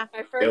not. Yeah.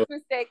 My first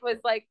mistake was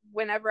like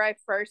whenever I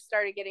first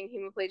started getting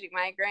hemiplegic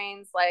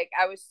migraines, like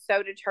I was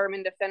so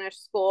determined to finish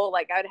school.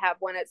 Like I'd have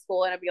one at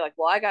school and I'd be like,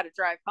 well, I got to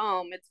drive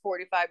home. It's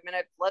 45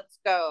 minutes. Let's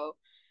go.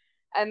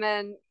 And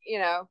then,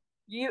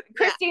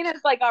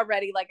 Christina's like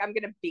already like, I'm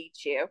going to beat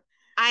you.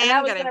 And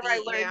that was whenever I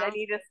learned I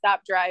need to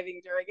stop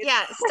driving during it.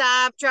 Yeah,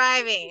 stop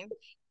driving.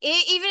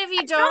 Even if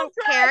you don't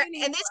care.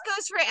 Anymore. And this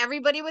goes for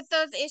everybody with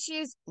those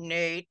issues,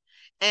 Nate,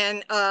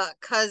 and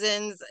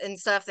cousins and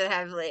stuff that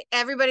have like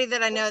everybody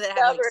that I know that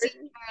have like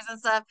seizures and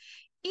stuff.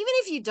 Even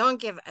if you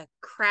don't give a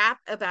crap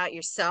about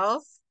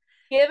yourself,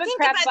 think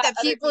about the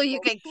people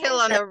you can kill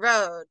on the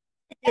road.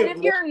 And if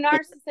you're a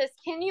narcissist,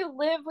 can you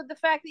live with the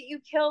fact that you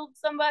killed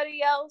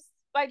somebody else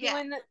by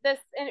doing this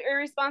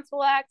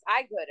irresponsible act?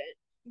 I couldn't.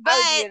 But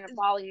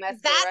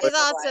that is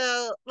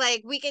also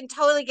like we can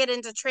totally get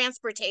into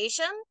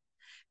transportation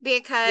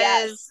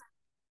because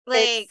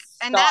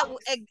and that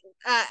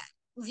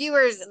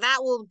viewers, that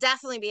will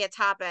definitely be a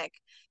topic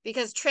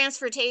because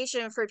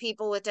transportation for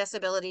people with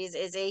disabilities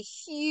is a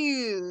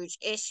huge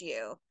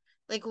issue.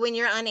 Like when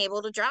you're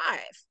unable to drive,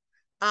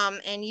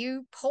 and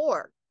you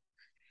poor,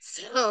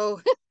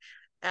 so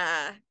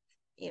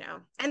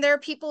and there are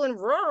people in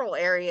rural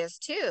areas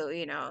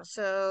too,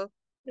 so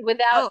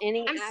without Oh,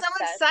 any I'm so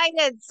access.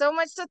 excited. So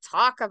much to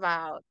talk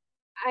about.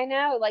 I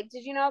know. Like,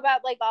 did you know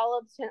about like all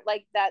of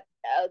like that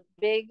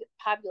big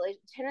population?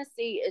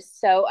 Tennessee is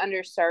so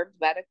underserved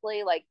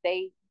medically. Like,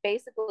 they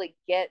basically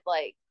get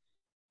like,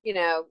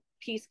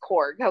 Peace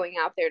Corps going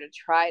out there to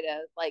try to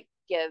like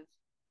give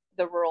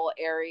the rural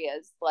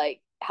areas like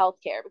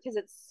healthcare because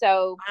it's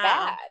so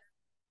Wow,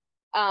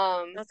 bad.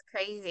 Um, that's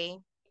crazy.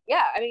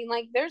 yeah, I mean,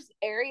 like there's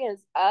areas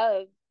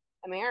of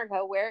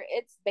America where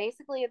it's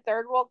basically a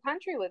third world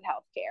country with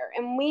healthcare,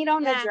 and we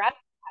don't Yeah. address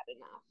that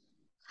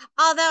enough.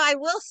 Although I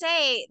will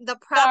say the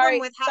problem Sorry,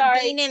 with sorry,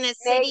 being in a Nate.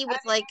 city I with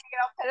didn't like, mean to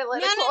get all no,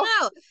 political. no,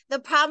 no. The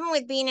problem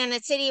with being in a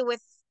city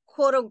with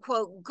quote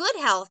unquote good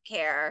health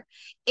care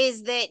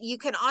is that you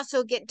can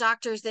also get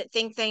doctors that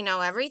think they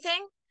know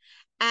everything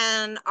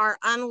and are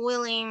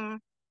unwilling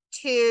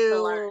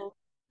To learn. to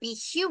be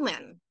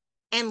human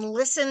and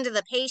listen to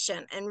the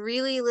patient and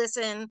really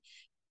listen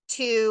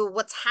to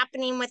what's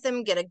happening with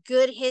them, get a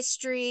good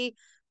history,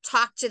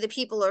 talk to the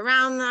people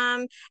around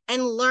them,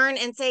 and learn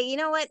and say, you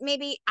know what,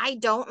 maybe I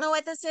don't know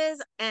what this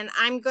is, and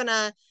I'm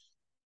gonna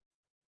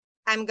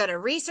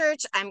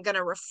research, I'm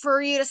gonna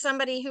refer you to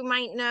somebody who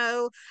might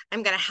know,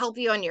 I'm gonna help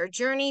you on your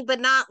journey, but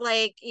not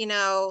like,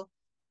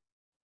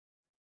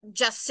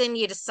 just send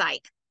you to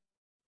psych.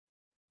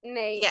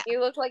 Nate, Yeah, you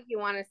look like you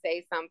want to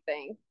say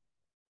something.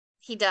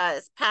 he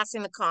does.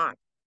 Passing the conch.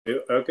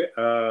 Okay.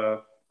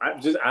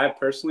 I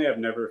personally have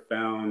never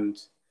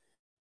found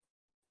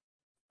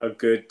a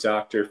good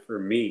doctor for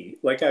me.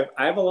 Like I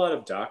have a lot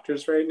of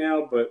doctors right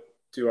now, but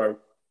do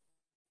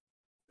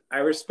I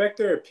respect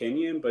their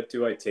opinion, but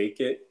do I take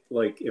it?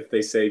 Like if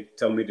they say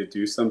tell me to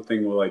do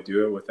something, will I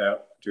do it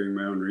without doing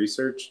my own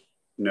research?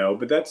 No,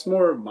 but that's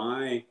more of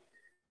my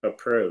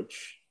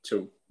approach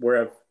to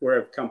where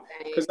I've come.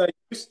 Right.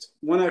 Because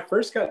when I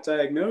first got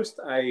diagnosed,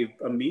 I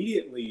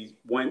immediately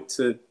went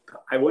to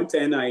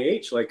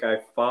NIH. Like I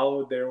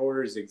followed their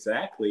orders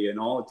exactly, and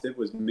all it did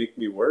was make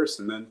me worse.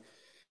 And then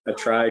I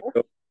tried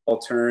Oh,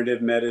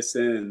 alternative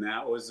medicine, and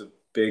that was a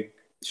big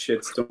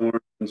shitstorm.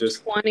 And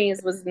just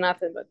 20s was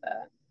nothing but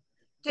that.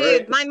 right,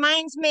 Dude, my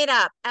mind's made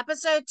up.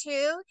 Episode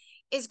 2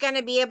 is going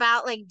to be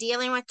about like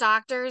dealing with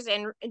doctors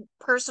and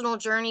personal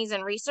journeys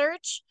and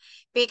research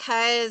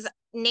because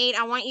Nate,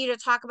 I want you to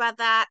talk about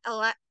that.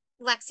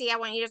 Lexi, I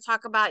want you to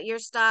talk about your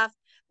stuff.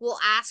 We'll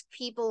ask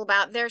people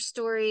about their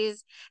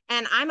stories.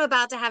 And I'm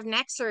about to have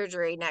neck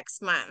surgery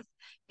next month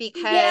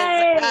because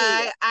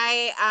Yay!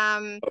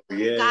 I got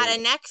yeah. a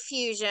neck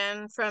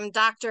fusion from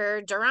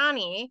Dr.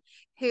 Durrani,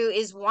 who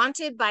is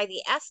wanted by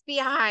the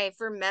FBI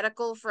for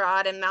medical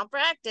fraud and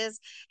malpractice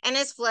and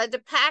has fled to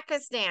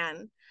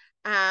Pakistan.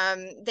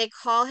 They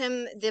call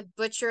him the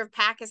Butcher of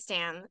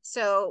Pakistan.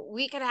 So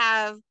we could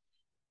have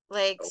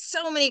like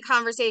so many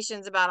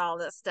conversations about all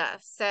this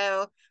stuff.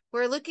 So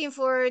we're looking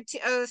forward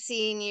to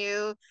seeing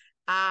you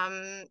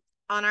um,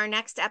 on our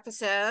next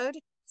episode.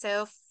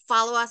 So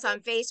follow us on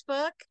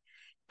Facebook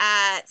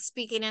at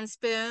Speaking in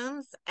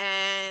Spoons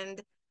and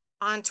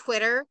on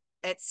Twitter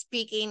at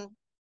Speaking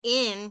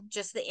in,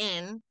 just the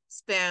in,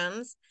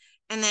 Spoons.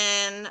 And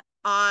then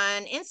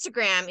on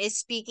Instagram is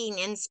Speaking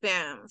in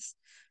Spoons.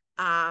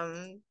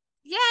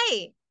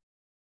 Yay!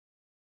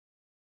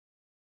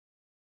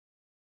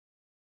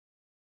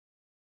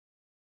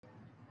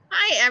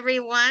 Hi,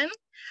 everyone.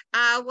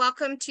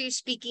 Welcome to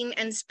Speaking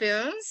in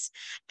Spoons.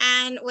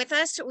 And with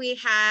us, we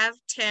have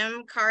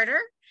Tim Carter,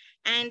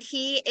 and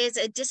he is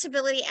a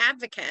disability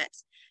advocate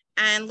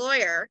and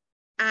lawyer.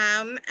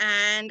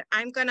 And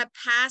I'm going to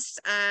pass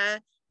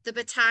the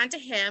baton to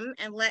him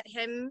and let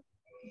him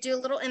do a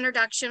little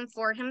introduction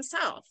for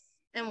himself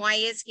and why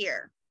he is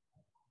here.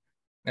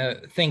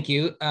 Thank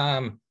you.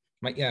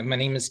 My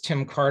name is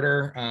Tim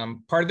Carter.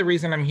 Part of the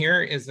reason I'm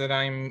here is that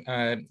I'm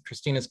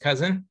Christina's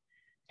cousin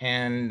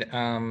and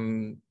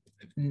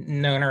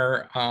known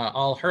her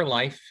all her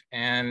life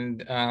and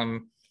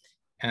been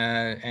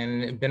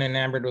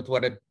enamored with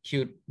what a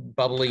cute,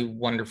 bubbly,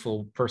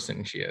 wonderful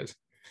person she is.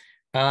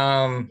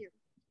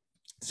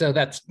 So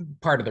that's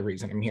part of the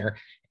reason I'm here.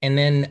 And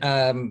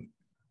then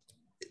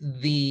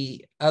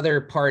the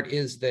other part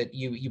is that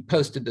you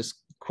posted this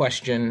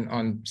question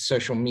on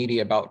social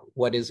media about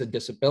what is a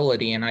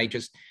disability, and I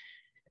just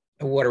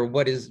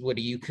what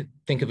do you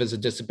think of as a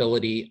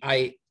disability?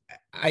 I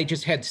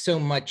just had so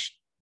much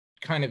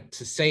kind of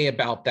to say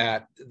about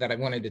that I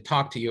wanted to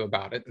talk to you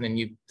about it, and then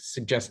you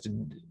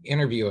suggested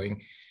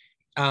interviewing.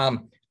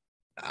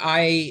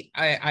 I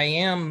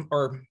am,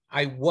 or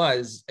I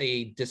was,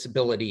 a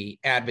disability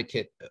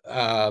advocate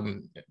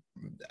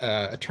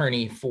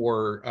attorney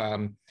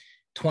for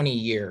 20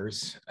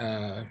 years,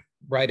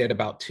 right at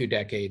about 2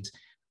 decades.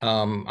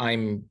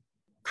 I'm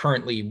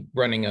currently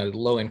running a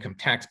low-income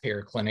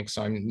taxpayer clinic,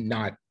 so I'm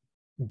not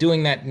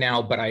doing that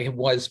now, but I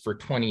was for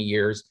 20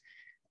 years.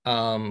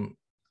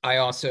 I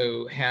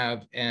also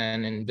have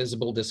an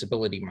invisible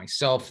disability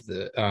myself,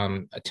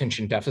 the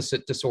attention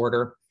deficit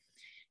disorder.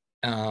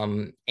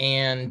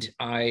 And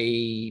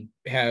I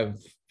have,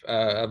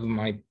 of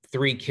my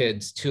 3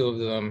 kids, 2 of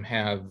them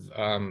have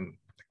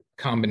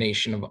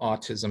combination of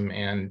autism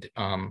and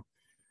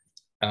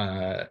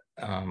and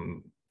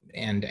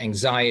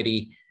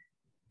anxiety.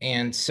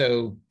 And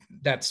so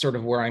that's sort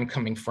of where I'm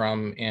coming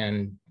from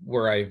and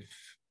where I've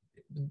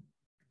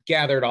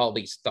gathered all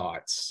these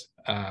thoughts.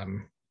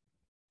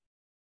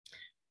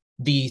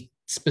 The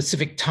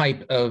specific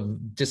type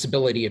of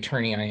disability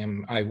attorney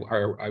I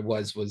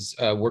was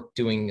work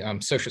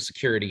doing Social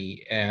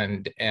Security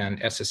and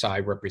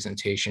SSI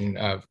representation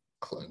of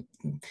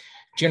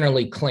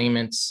generally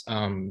claimants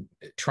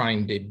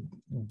trying to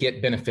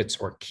get benefits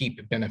or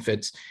keep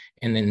benefits,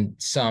 and then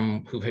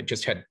some who had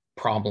just had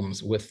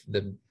problems with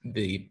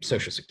the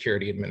Social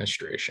Security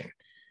Administration.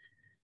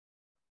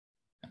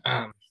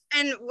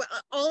 And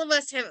all of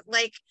us have,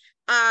 like,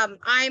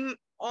 I'm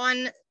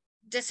on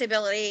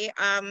disability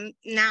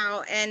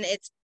now, and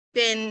it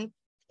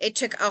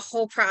took a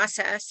whole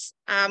process,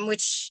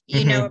 which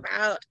you know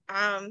about.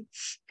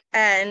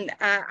 And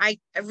I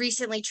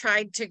recently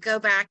tried to go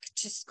back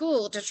to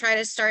school to try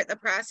to start the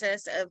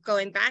process of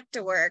going back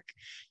to work.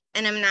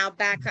 And I'm now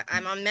back,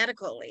 I'm on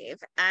medical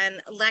leave. And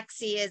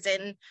Lexi is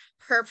in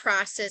her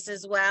process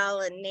as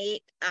well. And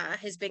Nate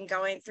has been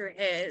going through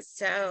his.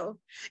 So,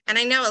 and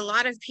I know a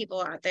lot of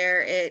people out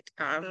there, it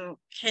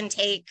can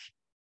take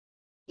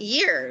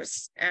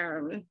years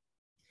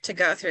to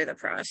go through the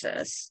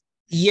process.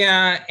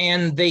 Yeah,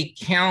 and they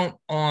count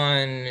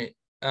on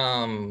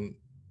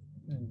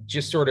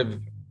just sort of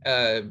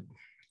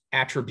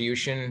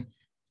attribution,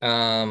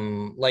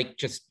 like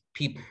just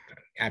people.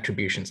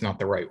 Attribution's not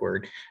the right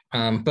word,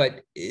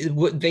 but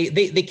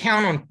they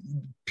count on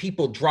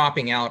people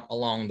dropping out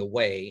along the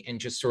way and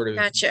just sort of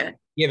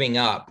giving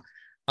up,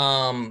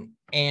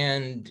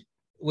 and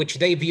which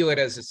they view it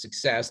as a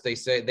success. They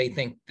say they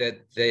think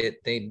that they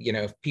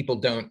if people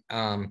don't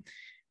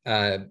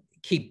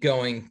keep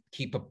going,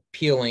 keep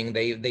appealing,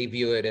 they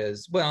view it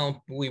as,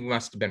 well, we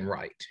must have been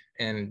right.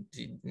 And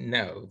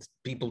no,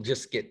 people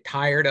just get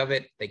tired of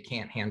it. They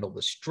can't handle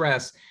the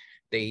stress.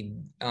 They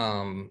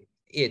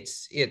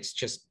it's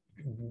just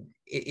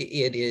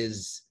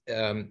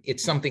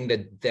it's something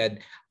that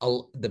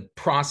the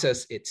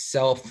process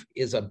itself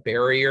is a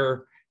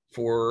barrier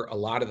for a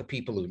lot of the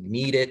people who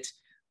need it.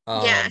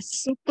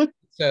 Yes.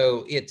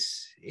 So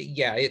it's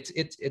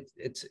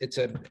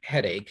a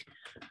headache.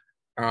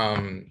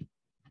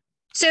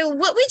 So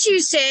what would you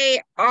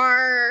say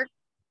are,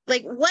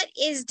 like, what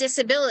is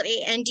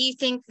disability? And do you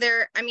think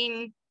there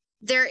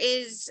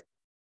is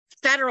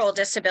federal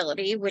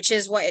disability, which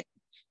is what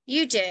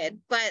you did,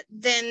 but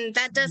then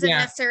that doesn't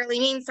necessarily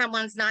mean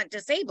someone's not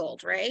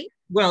disabled, right?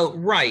 Well,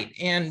 right.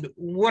 And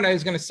what I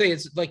was going to say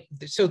is, like,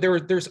 so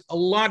there's a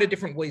lot of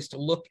different ways to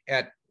look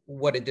at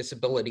what a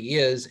disability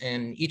is,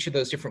 and each of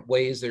those different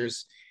ways,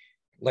 there's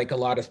like a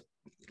lot of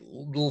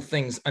little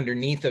things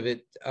underneath of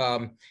it.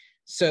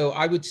 So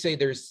I would say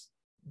there's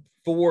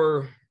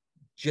 4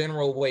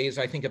 general ways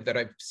I think of that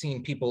I've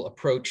seen people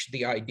approach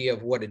the idea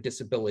of what a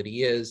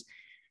disability is.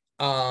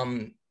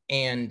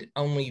 And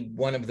only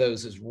one of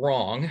those is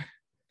wrong.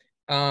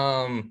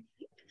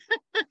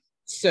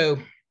 So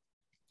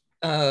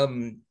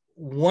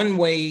one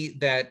way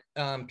that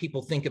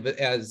people think of it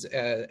as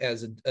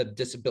a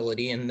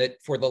disability, and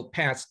that for the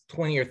past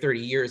 20 or 30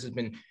 years has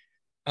been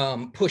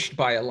pushed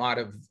by a lot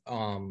of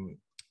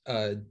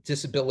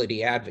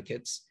disability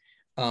advocates,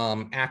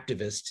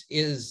 activists,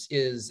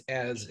 is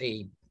as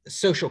a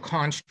social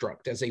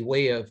construct, as a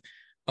way of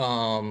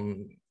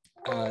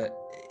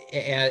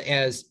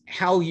as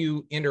how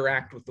you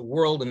interact with the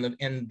world, and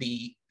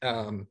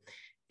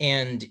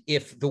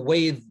if the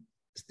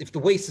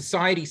way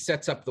society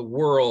sets up the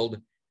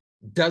world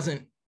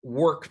doesn't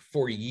work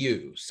for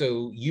you,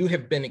 so you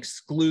have been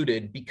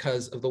excluded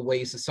because of the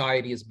way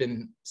society has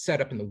been set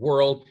up in the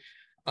world.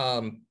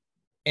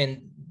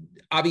 And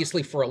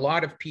obviously for a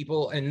lot of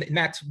people, and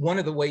that's one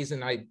of the ways,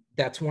 and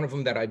that's one of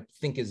them that I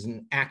think is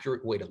an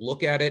accurate way to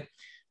look at it.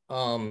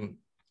 And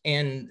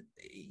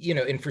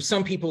and for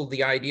some people,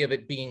 the idea of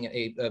it being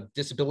a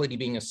disability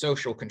being a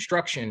social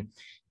construction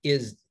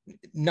is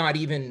not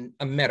even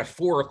a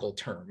metaphorical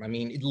term. I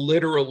mean,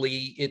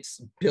 literally,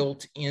 it's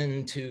built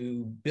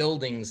into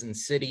buildings and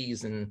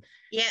cities and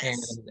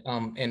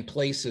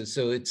places.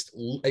 So it's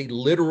a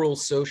literal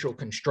social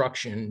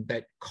construction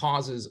that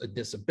causes a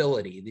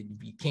disability.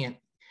 You can't,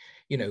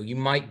 you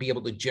might be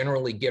able to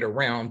generally get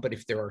around, but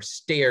if there are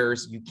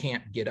stairs, you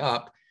can't get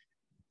up.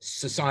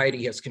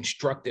 Society has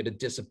constructed a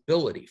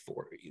disability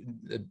for you,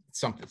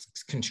 something's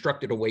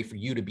constructed a way for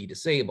you to be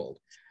disabled.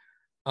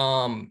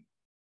 And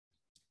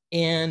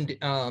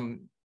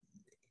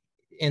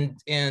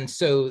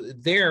so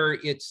there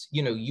it's,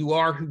 you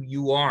are who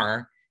you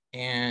are,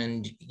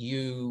 and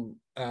you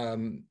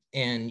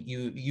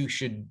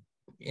should,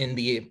 in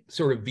the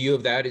sort of view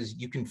of that, is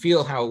you can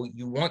feel how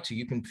you want to,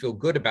 you can feel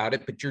good about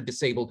it, but you're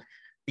disabled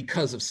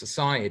because of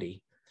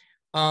society.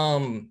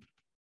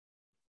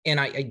 And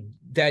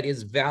that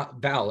is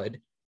valid.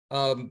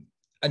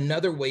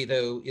 Another way,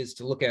 though, is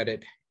to look at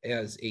it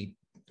as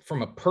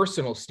from a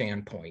personal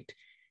standpoint,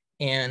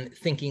 and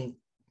thinking,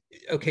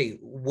 okay,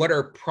 what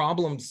are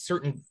problems,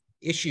 certain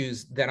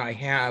issues that I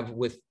have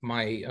with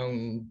my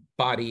own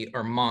body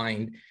or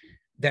mind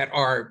that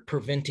are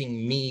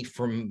preventing me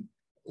from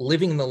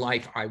living the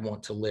life I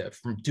want to live,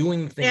 from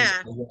doing the things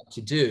I want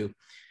to do.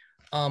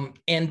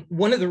 And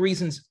one of the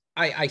reasons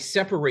I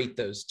separate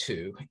those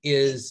two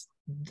is,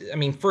 I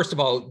mean, first of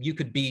all, you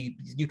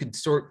could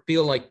sort of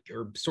feel like,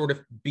 or sort of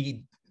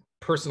be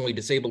personally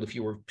disabled if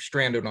you were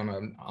stranded on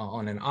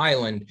an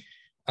island.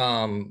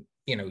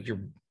 You know,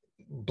 you're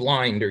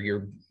blind, or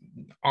your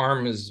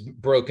arm is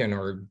broken,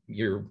 or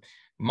your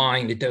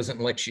mind, it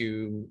doesn't let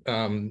you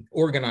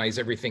organize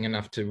everything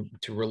enough to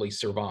really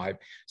survive.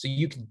 So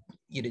you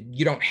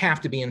don't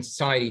have to be in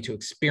society to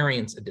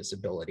experience a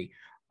disability.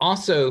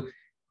 Also,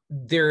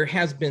 there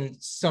has been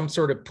some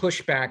sort of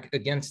pushback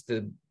against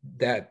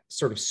that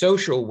sort of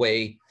social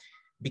way,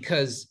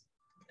 because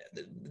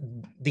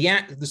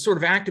the sort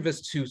of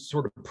activists who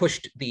sort of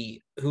pushed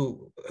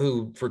who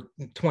for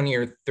 20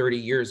 or 30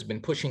 years have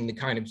been pushing the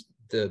kind of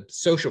the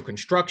social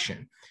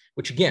construction,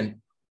 which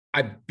again,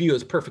 I view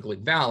as perfectly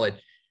valid.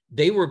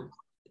 They were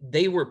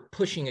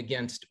pushing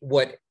against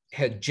what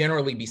had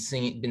generally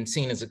been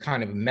seen as a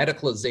kind of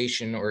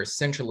medicalization or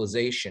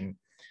essentialization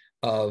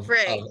of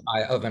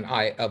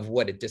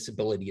what a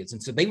disability is.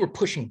 And so they were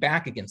pushing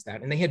back against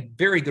that, and they had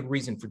very good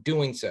reason for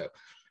doing so.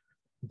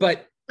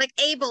 But like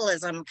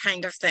ableism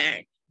kind of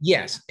thing.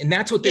 Yes, and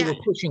that's what they were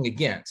pushing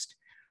against.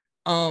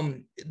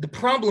 The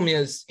problem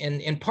is,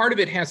 and part of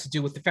it has to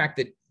do with the fact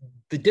that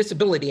the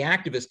disability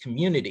activist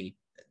community,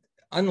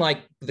 unlike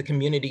the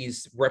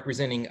communities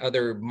representing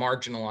other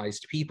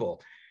marginalized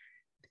people,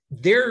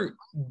 they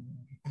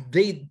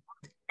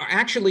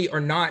actually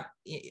are not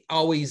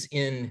always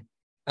in,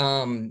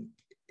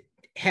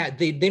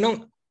 they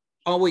don't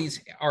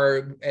always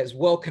are as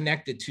well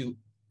connected to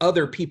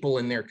other people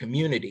in their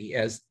community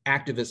as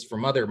activists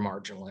from other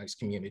marginalized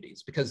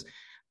communities, because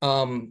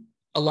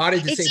a lot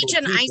of disabled it's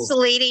such an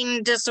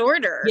isolating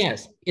disorder.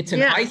 Yes, it's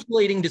an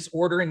isolating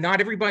disorder, and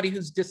not everybody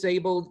who's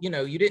disabled, you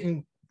know, you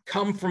didn't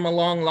come from a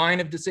long line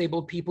of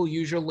disabled people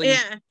usually.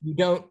 You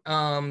don't,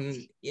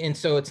 and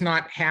so it's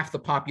not half the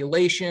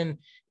population.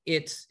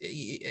 It's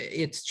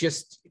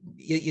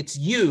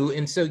you,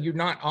 and so you're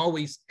not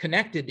always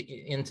connected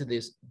into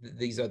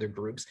these other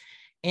groups,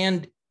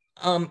 and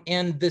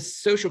this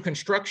social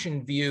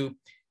construction view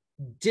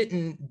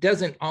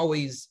doesn't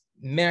always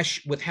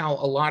mesh with how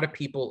a lot of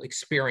people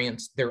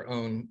experience their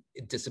own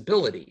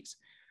disabilities.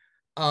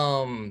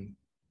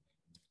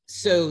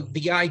 So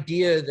the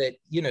idea that,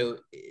 you know,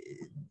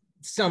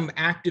 some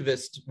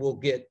activists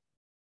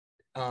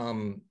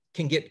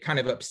can get kind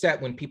of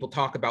upset when people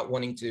talk about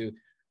wanting to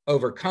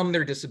overcome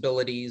their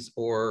disabilities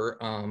or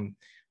come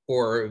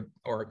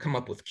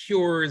up with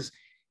cures.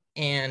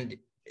 And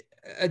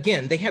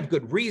again, they have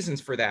good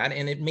reasons for that.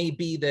 And it may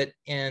be that,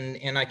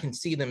 and I can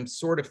see them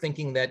sort of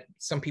thinking that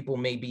some people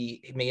may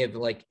have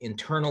like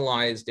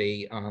internalized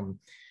a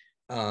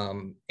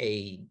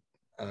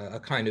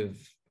kind of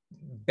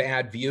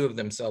bad view of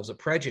themselves, a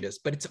prejudice.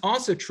 But it's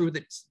also true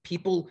that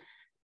people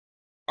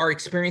are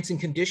experiencing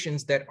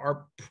conditions that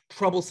are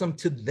troublesome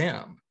to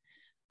them.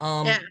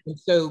 And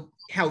so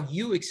how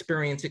you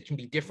experience it can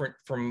be different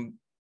from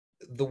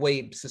the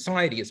way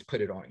society has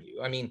put it on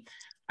you. I mean,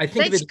 I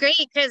think that's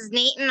great, because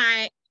Nate and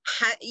I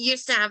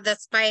used to have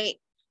this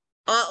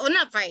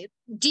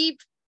deep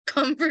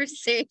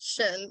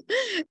conversation,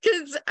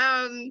 because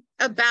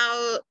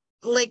about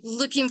like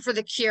looking for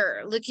the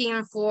cure,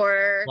 looking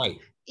for,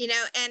 you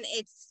know, and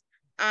it's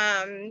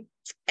and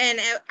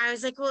I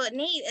was like, well,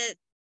 Nate,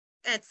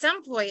 at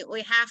some point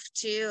we have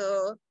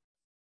to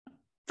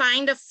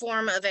find a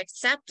form of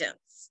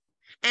acceptance.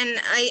 And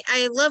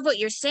I love what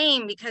you're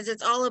saying, because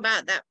it's all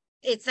about that.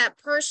 It's that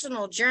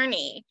personal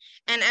journey,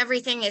 and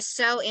everything is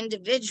so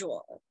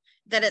individual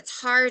that it's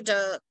hard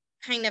to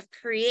kind of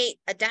create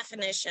a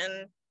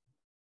definition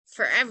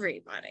for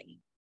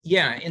everybody.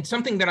 Yeah, and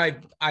something that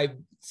I've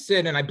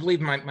said, and I believe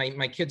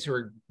my kids who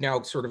are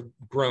now sort of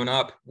grown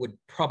up would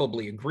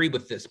probably agree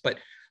with this, but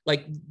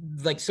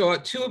so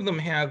two of them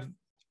have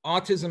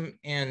autism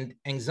and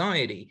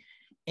anxiety.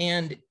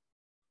 And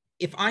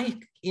if I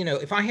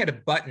had a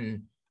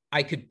button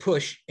I could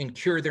push and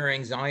cure their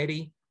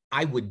anxiety,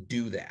 I would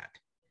do that.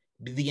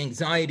 The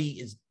anxiety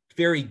is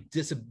very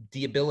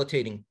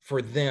debilitating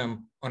for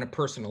them on a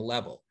personal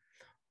level.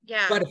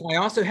 Yeah. But if I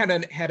also had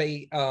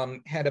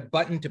a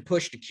button to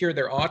push to cure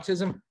their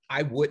autism,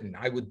 I wouldn't.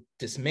 I would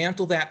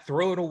dismantle that,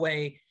 throw it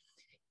away.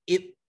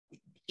 The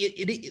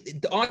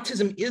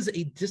autism is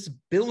a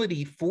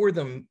disability for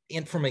them,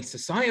 and from a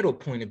societal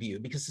point of view,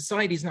 because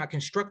society is not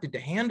constructed to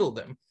handle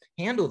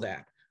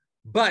that.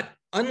 But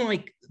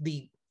unlike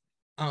the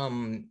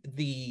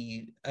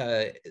anxiety,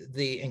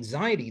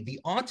 the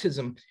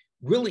autism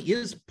really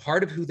is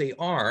part of who they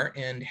are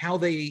and how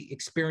they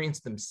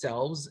experience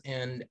themselves,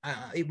 and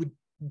it would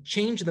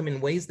change them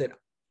in ways that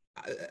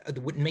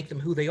wouldn't make them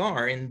who they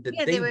are, and that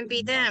they wouldn't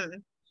be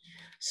them.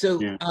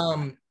 So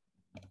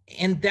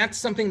and that's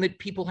something that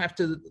people have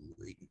to,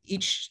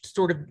 each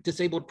sort of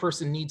disabled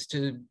person needs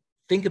to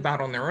think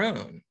about on their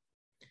own.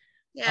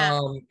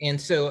 And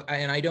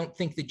I don't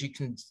think that you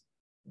can,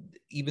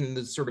 even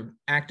the sort of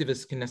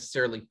activists can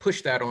necessarily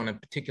push that on a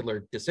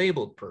particular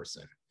disabled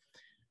person.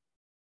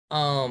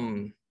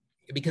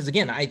 Because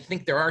again, I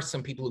think there are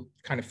some people who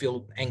kind of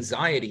feel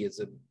anxiety is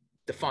a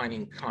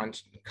defining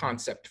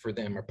concept for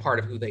them or part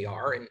of who they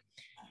are. And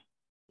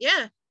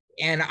yeah,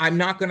 and I'm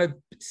not going to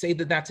say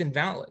that that's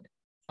invalid.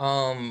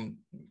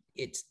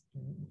 It's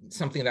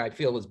something that I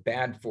feel is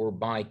bad for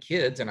my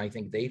kids, and I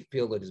think they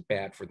feel it is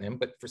bad for them.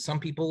 But for some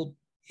people,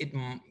 it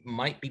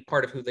might be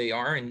part of who they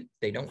are, and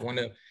they don't want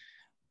to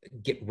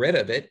get rid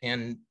of it,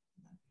 and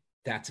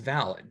that's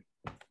valid.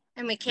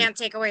 and we can't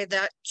take away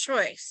that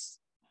choice.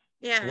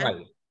 Yeah.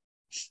 Right.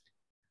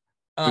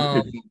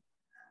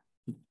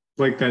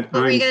 Like that.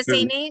 What were you going to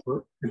say, Nate?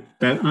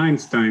 That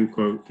Einstein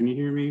quote. Can you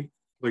hear me?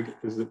 Like,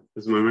 is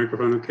my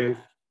microphone okay?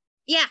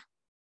 Yeah.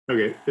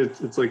 Okay.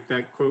 It's like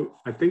that quote.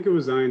 I think it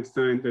was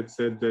Einstein that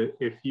said that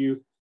if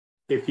you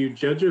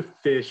judge a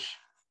fish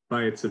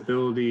by its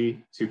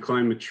ability to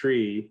climb a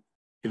tree,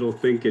 it'll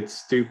think it's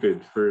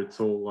stupid for its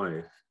whole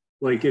life.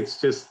 Like, it's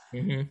just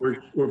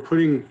we're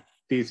putting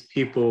these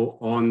people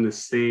on the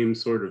same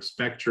sort of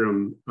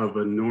spectrum of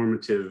a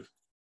normative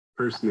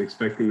person,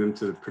 expecting them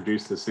to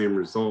produce the same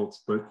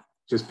results, but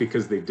just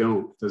because they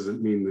don't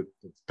doesn't mean that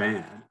it's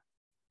bad.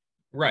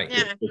 Right.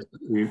 Yeah.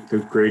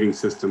 The grading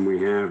system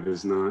we have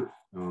is not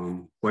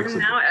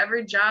flexible. And now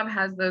every job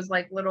has those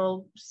like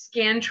little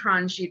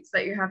Scantron sheets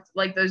that you have to,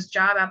 like those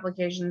job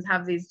applications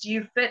have these, do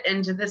you fit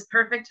into this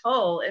perfect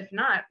hole? If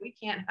not, we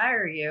can't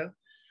hire you.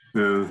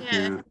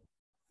 Yeah.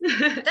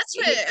 That's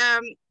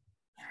what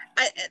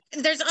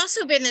there's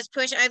also been this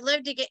push. I'd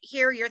love to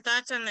hear your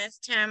thoughts on this,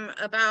 Tim,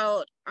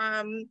 about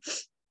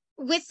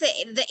with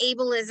the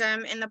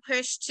ableism and the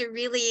push to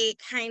really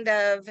kind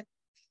of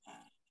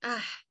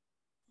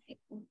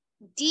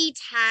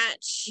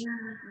detach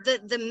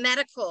the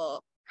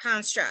medical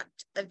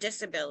construct of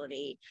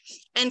disability.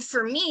 And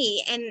for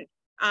me,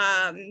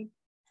 and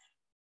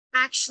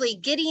actually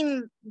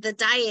getting the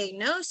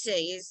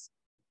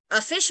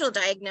official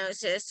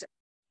diagnosis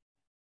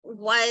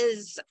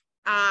was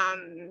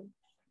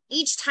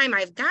each time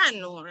I've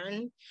gotten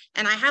one,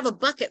 and I have a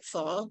bucket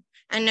full.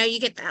 I know you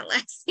get that,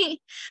 Lexi.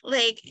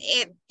 Like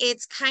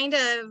it's kind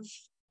of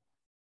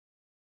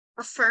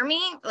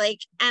affirming, like,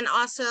 and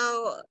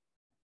also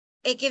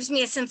it gives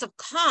me a sense of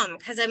calm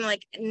because I'm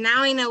like,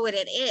 now I know what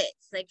it is.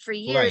 Like for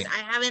years,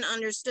 I haven't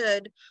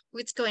understood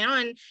what's going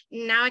on.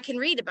 Now I can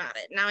read about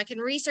it. Now I can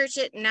research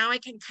it. Now I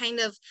can kind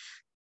of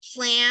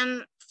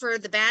plan for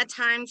the bad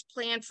times,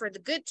 plan for the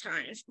good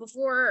times.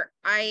 Before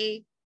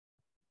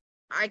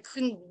I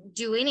couldn't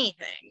do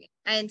anything.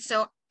 And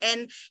so,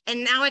 and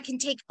now I can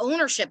take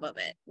ownership of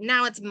it.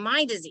 Now it's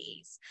my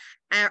disease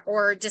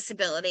or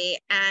disability.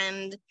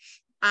 And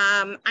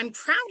I'm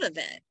proud of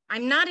it.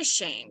 I'm not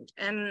ashamed.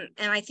 And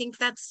I think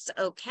that's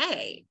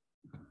okay.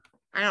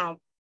 I don't know.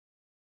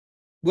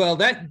 Well,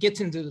 that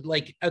gets into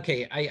like,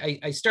 okay,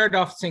 I started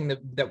off saying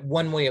that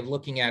one way of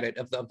looking at it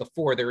of the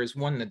four, there is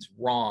one that's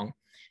wrong.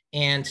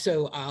 And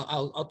so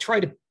I'll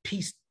try to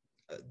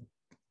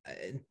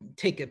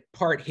take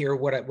apart here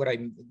what I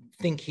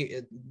think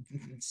here,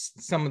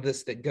 some of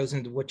this that goes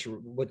into what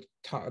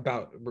talk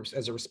about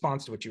as a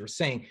response to what you were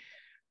saying.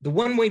 The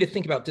one way to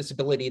think about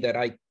disability that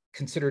I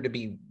consider to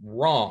be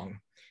wrong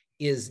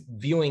is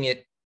viewing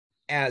it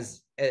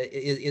as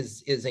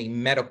a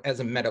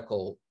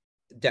medical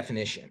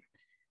definition,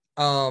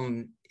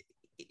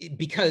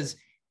 because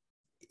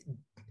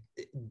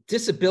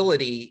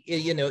disability,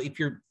 you know, if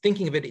you're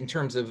thinking of it in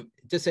terms of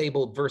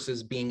disabled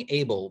versus being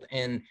abled,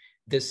 and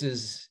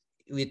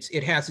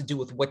it has to do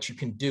with what you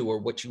can do or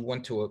what you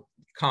want to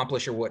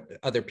accomplish or what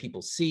other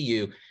people see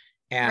you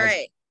as.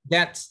 Right.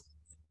 That's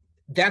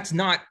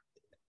not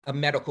a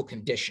medical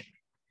condition.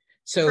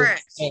 So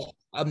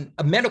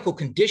a medical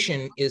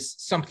condition is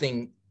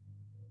something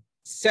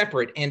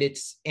separate, and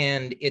it's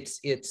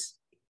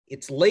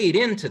laid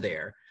into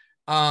there,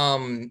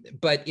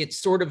 but it's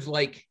sort of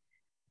like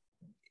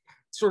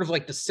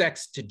the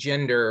sex to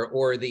gender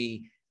or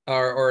the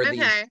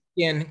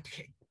skin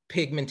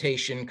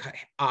pigmentation,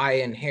 eye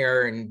and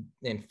hair and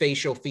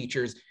facial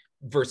features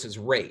versus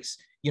race.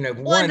 You know,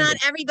 not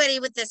everybody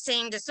with the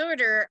same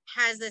disorder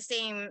has the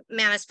same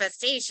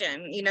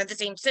manifestation, you know, the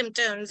same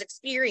symptoms,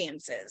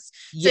 experiences.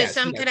 So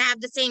some could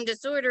have the same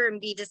disorder and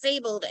be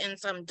disabled, and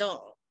some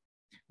don't.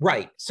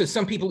 Right. So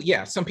some people,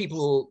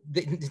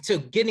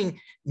 so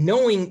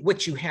knowing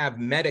what you have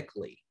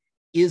medically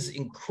is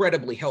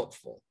incredibly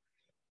helpful.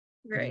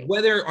 Right.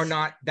 Whether or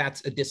not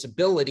that's a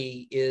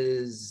disability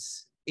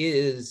is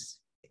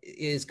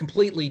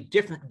completely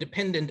different,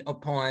 dependent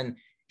upon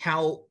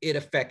how it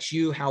affects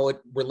you, how it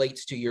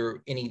relates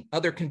to any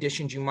other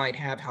conditions you might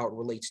have, how it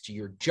relates to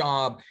your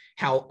job,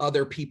 how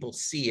other people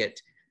see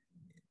it.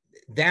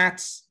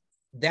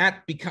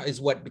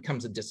 Is what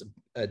becomes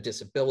a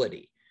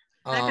disability.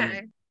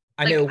 Okay.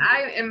 I know.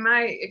 In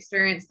my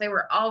experience, they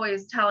were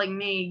always telling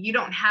me, you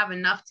don't have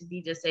enough to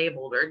be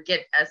disabled or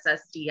get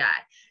SSDI.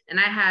 And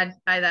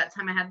by that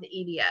time I had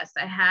the EDS,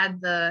 I had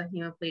the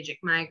hemiplegic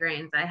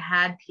migraines, I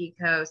had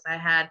PCOS, I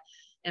had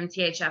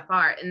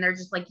MTHFR, and they're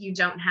just like, you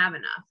don't have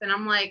enough. And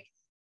I'm like,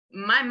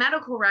 my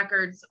medical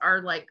records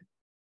are like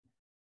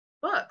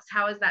books.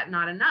 How is that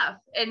not enough?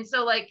 And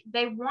so like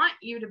they want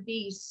you to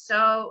be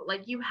so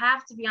like you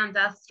have to be on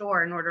death's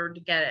door in order to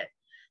get it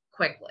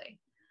quickly.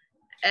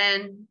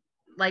 And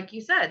like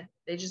you said,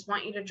 they just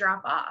want you to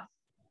drop off.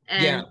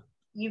 And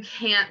you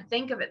can't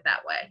think of it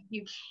that way.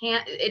 You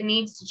can't, it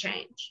needs to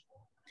change.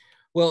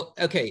 Well,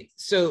 okay.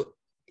 So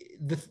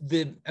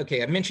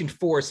I mentioned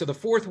 4. So the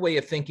 4th way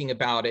of thinking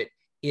about it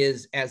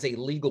is as a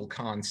legal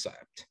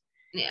concept.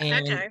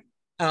 Yeah.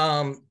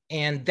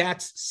 And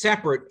that's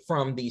separate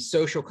from the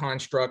social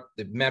construct,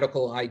 the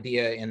medical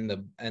idea, and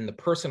the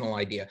personal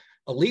idea.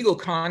 A legal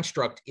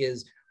construct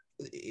is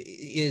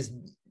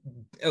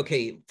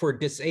okay for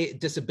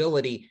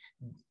disability,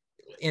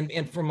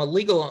 and from a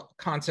legal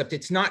concept,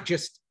 it's not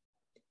just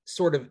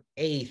sort of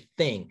a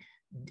thing.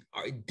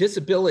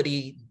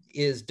 Disability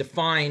is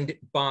defined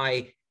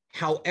by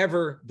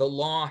however the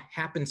law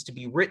happens to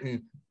be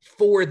written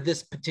for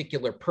this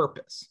particular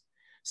purpose.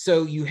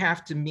 So you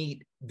have to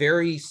meet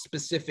very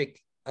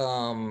specific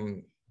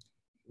the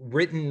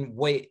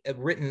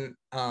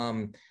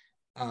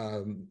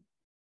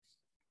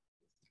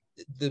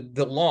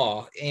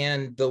law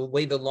and the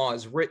way the law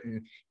is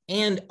written,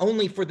 and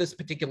only for this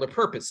particular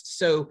purpose.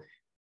 So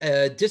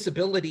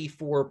disability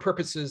for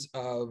purposes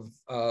of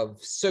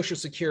Social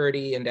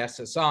Security and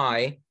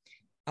SSI,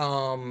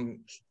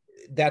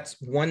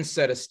 that's one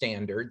set of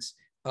standards.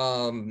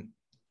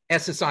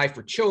 SSI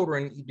for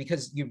children,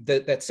 because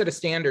that set of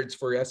standards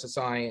for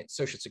SSI,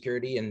 Social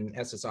Security, and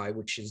SSI,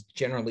 which is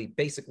generally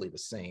basically the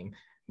same,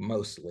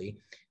 mostly,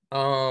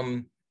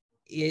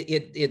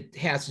 it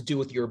has to do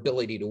with your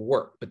ability to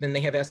work. But then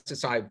they have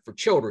SSI for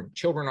children.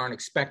 Children aren't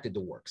expected to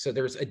work. So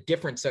there's a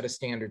different set of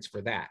standards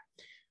for that.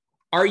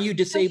 Are you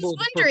disabled?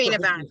 I was wondering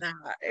about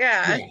that.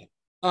 Yeah.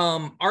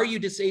 Are you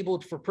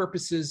disabled for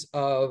purposes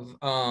of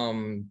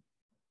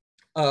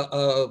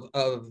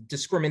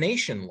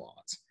discrimination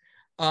laws?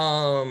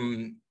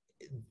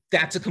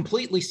 That's a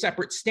completely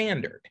separate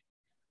standard.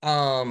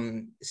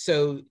 And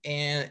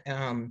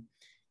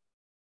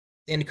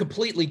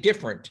completely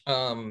different.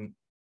 And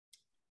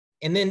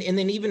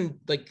then even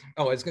like,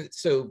 what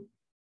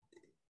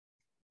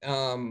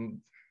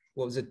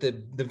was it?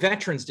 The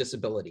veterans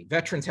disability.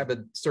 Veterans have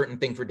a certain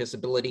thing for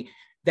disability.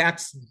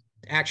 That's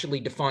actually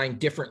defined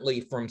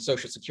differently from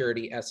Social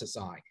Security,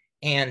 SSI,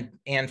 and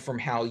from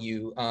how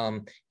you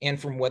and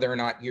from whether or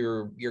not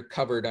you're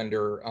covered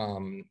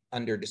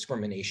under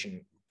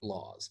discrimination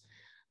laws.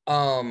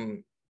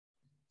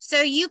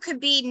 So you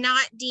could be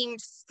not deemed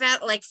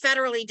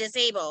federally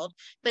disabled,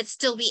 but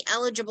still be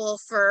eligible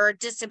for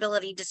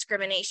disability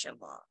discrimination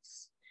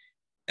laws.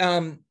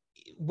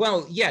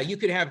 Well, yeah, you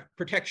could have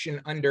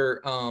protection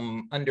under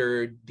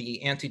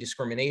the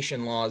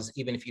anti-discrimination laws,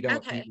 even if you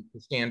don't meet the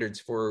standards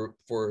for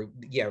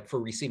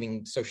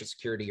receiving Social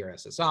Security or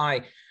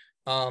SSI.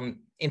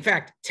 In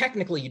fact,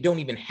 technically, you don't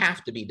even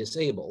have to be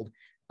disabled.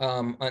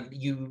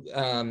 You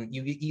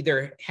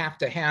either have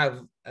to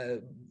have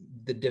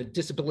the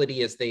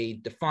disability as they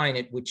define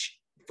it, which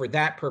for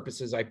that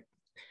purposes, I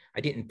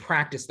didn't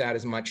practice that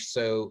as much,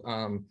 so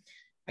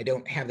I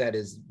don't have that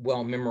as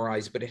well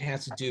memorized, but it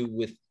has to do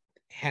with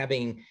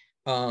having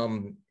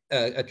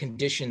a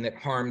condition that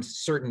harms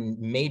certain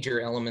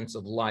major elements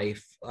of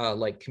life,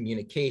 like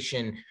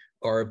communication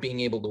or being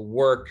able to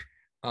work,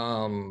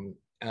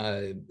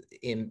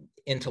 in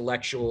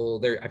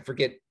intellectual, I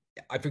forget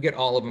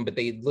all of them, but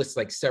they list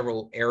like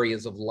several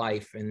areas of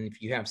life. And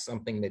if you have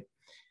something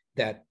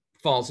that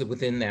falls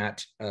within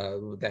that,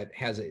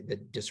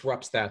 that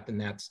disrupts that, then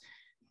that's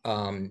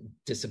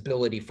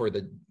disability for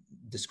the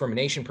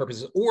discrimination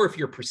purposes, or if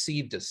you're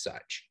perceived as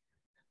such.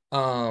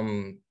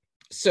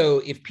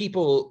 So if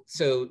people,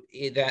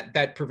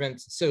 that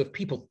prevents, so if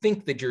people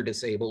think that you're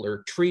disabled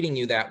or treating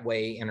you that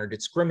way and are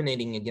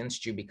discriminating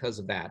against you because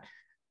of that,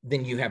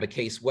 then you have a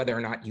case whether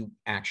or not you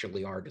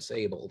actually are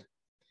disabled.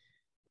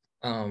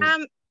 How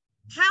have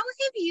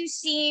you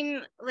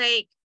seen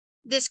like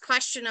this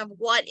question of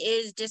what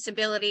is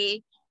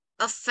disability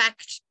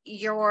affect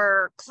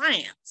your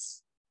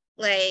clients?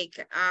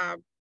 Like,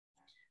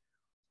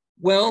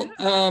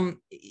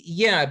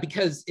 yeah,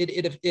 because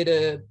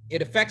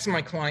it affects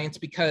my clients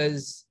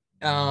because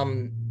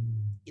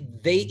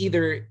they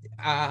either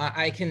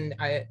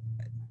a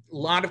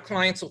lot of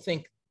clients will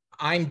think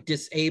I'm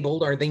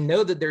disabled, or they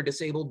know that they're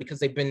disabled because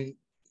they've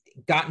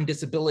gotten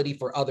disability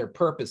for other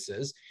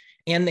purposes,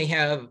 and they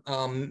have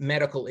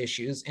medical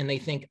issues, and they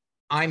think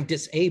I'm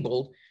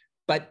disabled,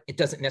 but it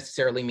doesn't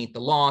necessarily meet the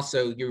law,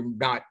 so you're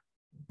not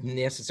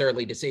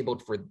necessarily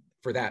disabled for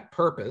that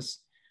purpose.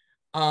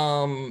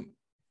 And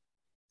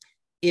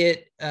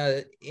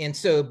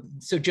so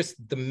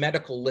just the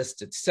medical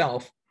list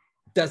itself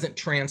doesn't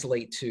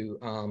translate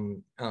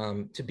to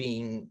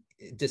being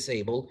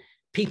disabled.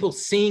 People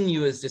seeing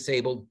you as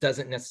disabled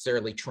doesn't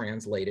necessarily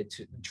translate it.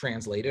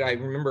 I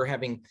remember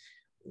having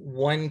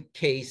one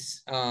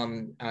case,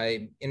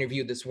 I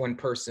interviewed this one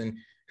person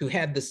who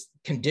had this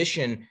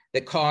condition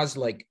that caused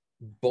like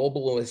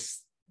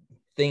bulbous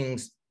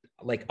things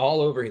like all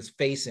over his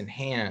face and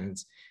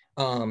hands.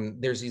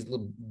 There's these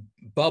little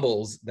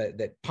bubbles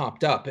that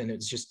popped up, and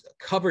it's just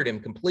covered him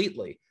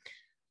completely.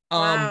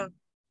 Wow.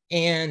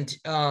 And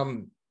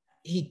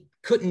he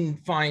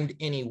couldn't find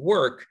any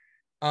work.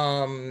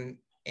 And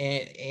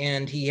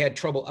he had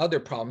trouble, other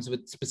problems,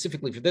 but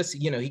specifically for this,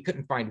 he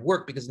couldn't find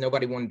work because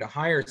nobody wanted to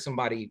hire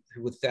somebody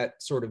with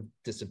that sort of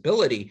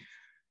disability.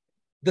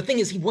 The thing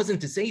is, he wasn't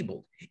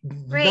disabled.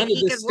 Right,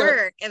 he could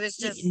work. It was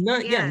just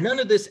none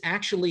of this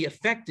actually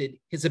affected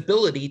his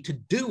ability to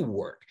do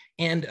work.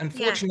 And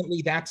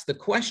unfortunately, that's the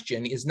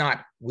question: is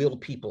not will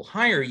people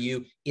hire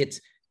you?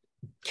 It's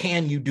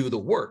can you do the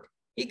work?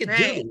 He could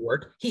do the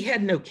work. He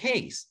had no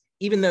case,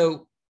 even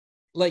though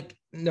like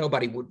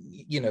nobody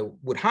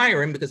would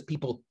hire him because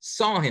people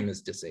saw him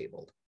as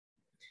disabled.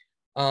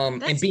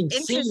 And being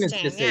seen as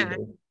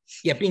disabled,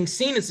 being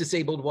seen as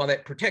disabled, while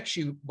that protects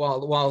you,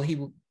 while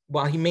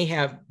he may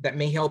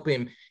help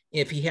him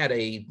if he had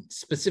a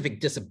specific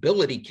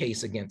disability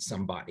case against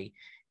somebody.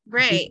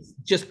 Right.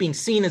 Just being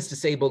seen as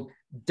disabled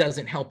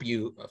doesn't help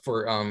you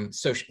for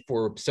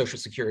Social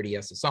Security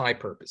SSI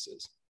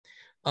purposes.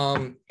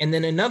 And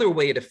then another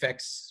way it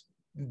affects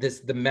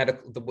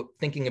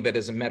thinking of it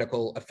as a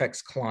medical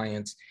affects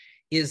clients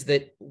is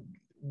that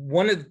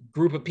one of the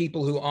group of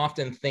people who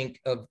often think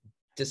of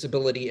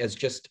disability as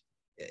just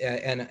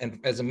and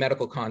as a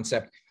medical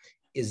concept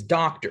is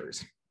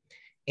doctors.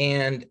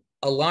 And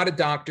a lot of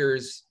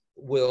doctors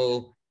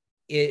will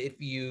think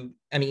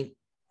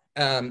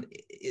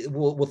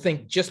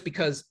just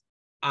because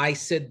I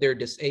said they're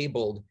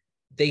disabled,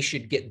 they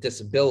should get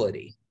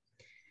disability.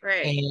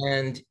 Right.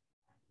 And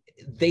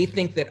they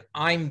think that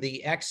I'm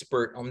the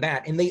expert on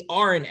that, and they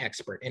are an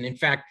expert. And in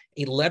fact,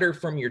 a letter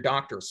from your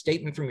doctor, a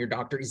statement from your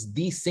doctor, is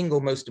the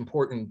single most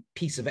important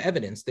piece of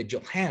evidence that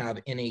you'll have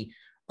in a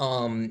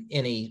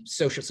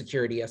Social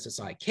Security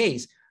SSI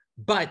case.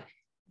 But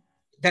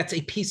that's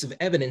a piece of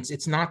evidence.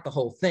 It's not the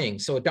whole thing.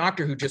 So a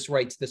doctor who just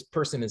writes this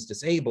person is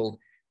disabled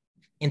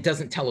and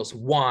doesn't tell us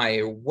why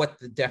or what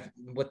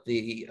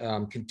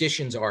the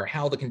conditions are,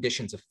 how the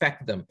conditions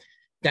affect them,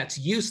 that's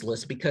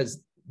useless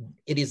because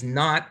it is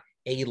not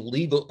a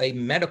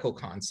medical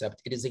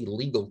concept. It is a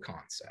legal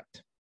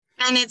concept.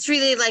 And it's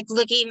really like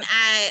looking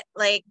at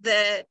like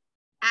the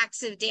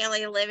acts of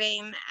daily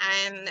living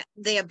and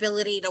the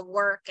ability to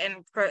work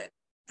and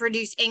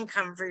produce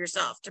income for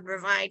yourself, to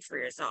provide for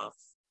yourself.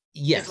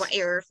 Yes. Is what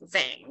you're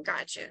saying.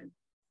 Gotcha.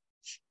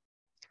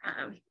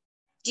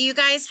 Do you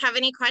guys have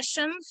any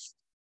questions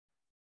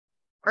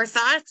or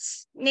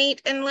thoughts,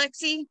 Nate and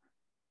Lexi?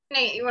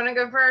 Nate, you want to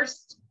go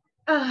first?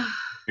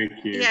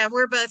 Thank you. Yeah,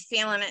 we're both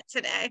feeling it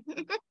today.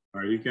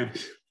 Are you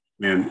guys?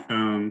 Man,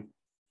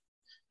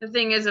 the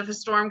thing is, if a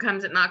storm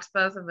comes, it knocks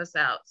both of us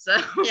out. So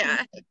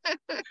yeah.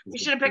 we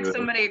should have picked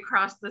somebody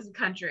across this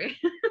country.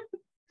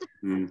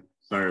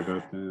 Sorry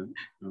about that.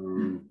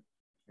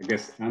 I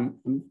guess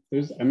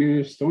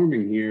there's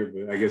storming here,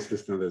 but I guess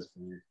it's not as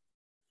bad.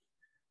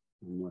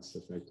 I'm less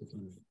affected.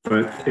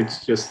 But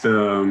it's just,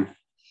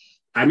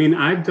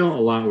 I've dealt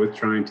a lot with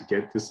trying to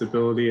get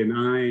disability, and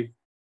I,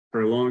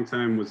 for a long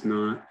time, was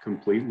not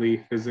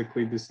completely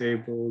physically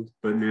disabled.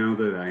 But now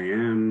that I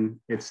am,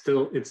 it's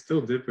still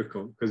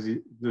difficult because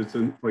there's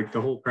like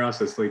the whole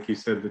process, like you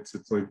said, it's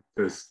like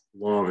this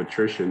law of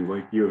attrition.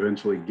 Like you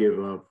eventually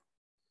give up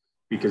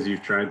because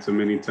you've tried so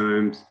many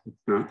times.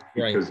 It's not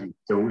because you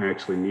don't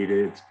actually need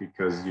it. It's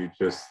because you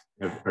just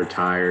are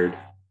tired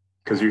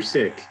because you're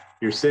sick.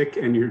 You're sick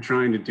and you're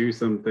trying to do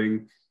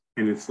something,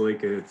 and it's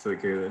like a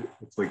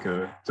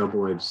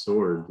double-edged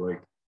sword.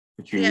 Like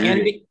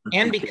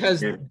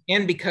because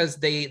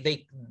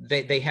they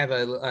have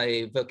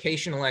a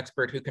vocational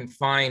expert who can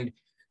find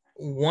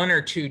one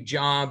or two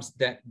jobs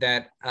that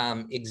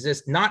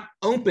exist, not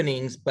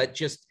openings, but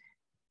just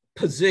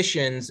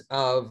positions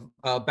of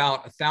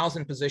about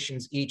 1,000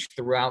 positions each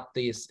throughout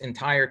this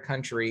entire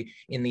country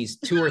in these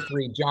 2 or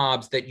 3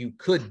 jobs that you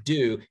could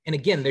do. And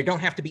again, there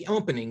don't have to be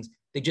openings.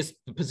 The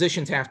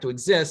positions have to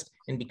exist.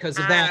 And because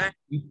of that,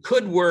 you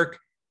could work,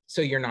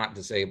 so you're not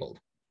disabled.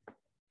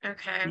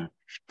 Okay.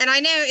 And I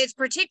know it's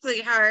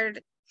particularly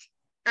hard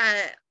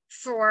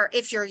for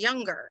if you're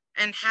younger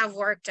and have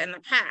worked in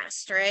the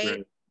past,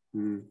 right?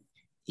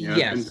 Yeah,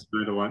 yes. I've been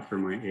denied a lot for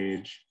my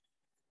age.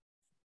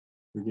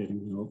 We're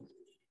getting help.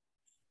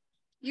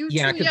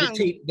 Because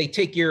they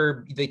take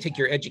your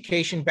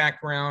education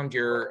background,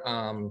 your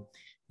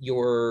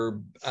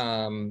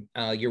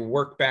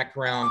work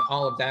background,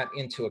 all of that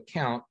into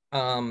account,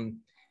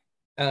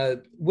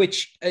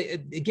 which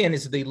again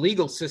is the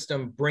legal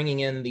system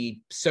bringing in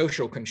the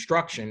social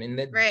construction, and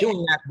that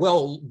doing that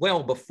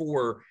well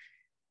before,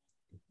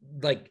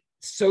 like,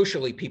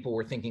 socially people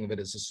were thinking of it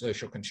as a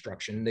social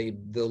construction.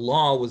 The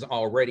law was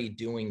already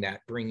doing that,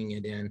 bringing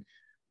it in.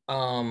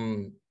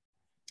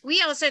 We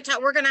also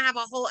we're going to have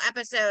a whole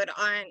episode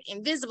on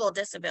invisible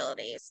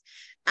disabilities,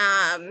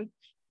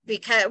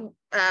 because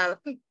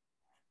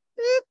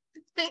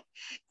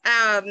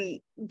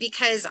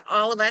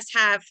all of us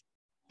have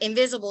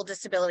invisible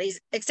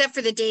disabilities, except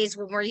for the days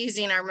when we're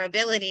using our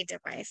mobility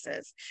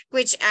devices,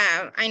 which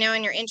I know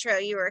in your intro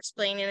you were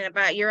explaining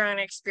about your own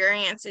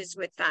experiences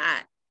with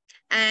that.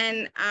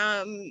 And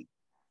I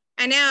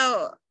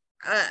know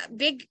a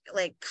big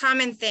like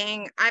common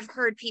thing I've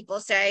heard people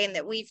say and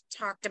that we've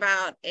talked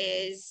about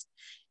is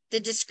the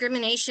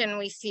discrimination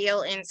we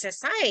feel in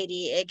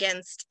society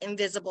against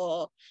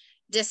invisible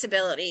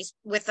disabilities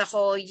with the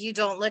whole "you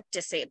don't look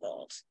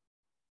disabled."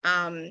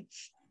 Yeah,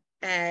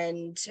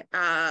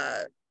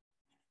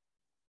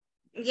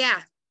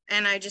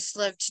 and I just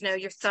love to know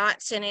your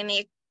thoughts and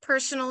any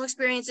personal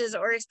experiences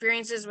or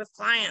experiences with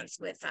clients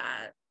with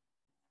that.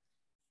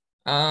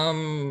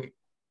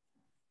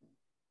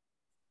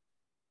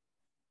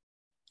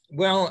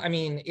 Well, I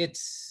mean,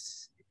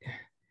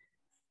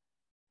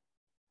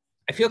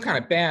 I feel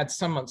kind of bad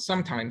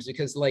sometimes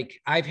because like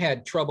I've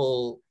had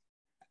trouble.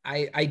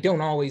 I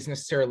don't always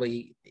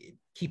necessarily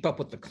keep up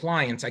with the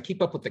clients. I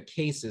keep up with the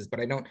cases,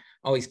 but I don't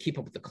always keep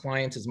up with the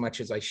clients as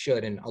much as I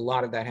should. And a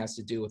lot of that has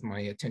to do with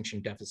my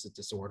attention deficit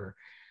disorder.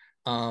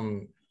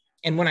 And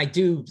when I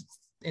do,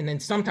 and then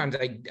sometimes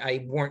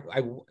I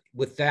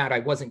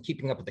wasn't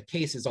keeping up with the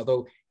cases,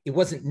 although it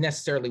wasn't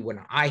necessarily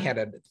when I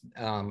had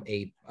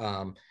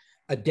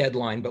a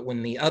deadline, but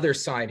when the other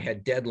side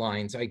had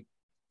deadlines, I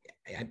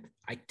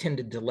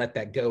tended to let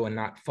that go and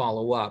not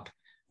follow up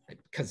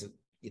because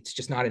it's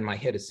just not in my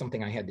head. It's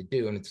something I had to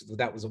do. And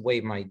that was a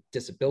way my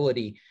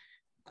disability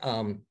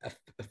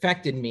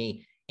affected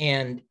me.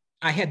 And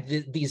I had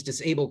these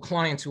disabled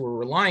clients who were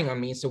relying on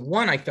me. So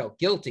one, I felt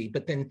guilty,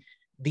 but then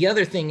the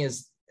other thing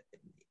is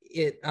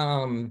it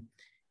would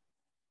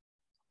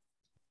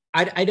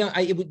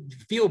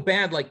feel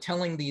bad like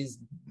telling these,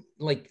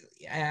 like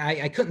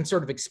I couldn't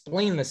sort of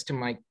explain this to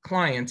my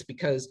clients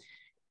because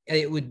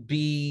it would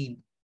be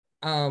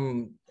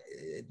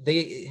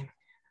they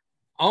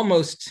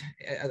almost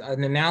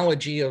an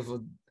analogy of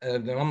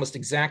an almost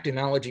exact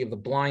analogy of the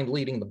blind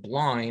leading the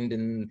blind,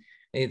 and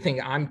they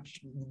think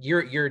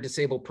you're a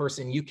disabled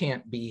person, you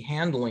can't be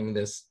handling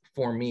this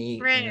for me,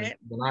 right,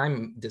 when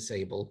I'm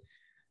disabled.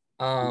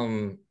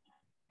 And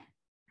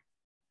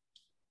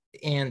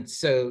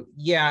so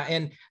yeah,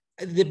 and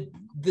the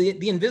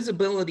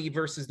invisibility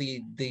versus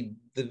the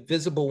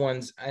visible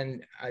ones,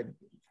 and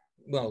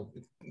well,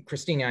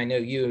 Christina, I know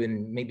you,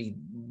 and maybe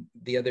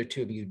the other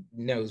two of you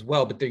know as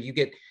well, but there you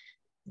get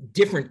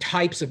different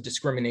types of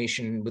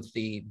discrimination with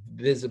the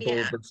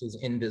visible versus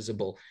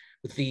invisible.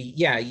 With the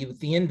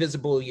the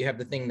invisible, you have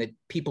the thing that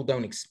people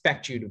don't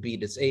expect you to be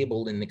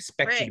disabled and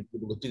expect you to be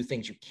able to do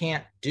things you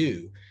can't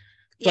do.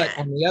 But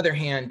on the other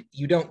hand,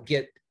 you don't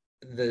get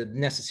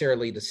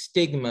necessarily the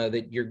stigma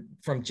that you're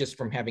from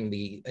having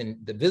the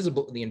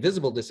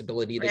invisible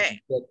disability that you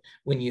get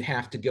when you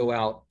have to go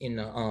out in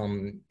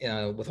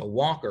with a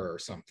walker or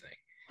something.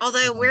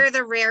 Although we're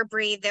the rare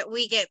breed that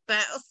we get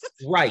both.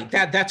 Right.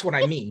 That's what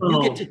I mean.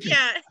 You get to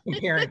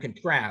compare and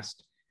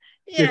contrast.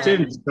 It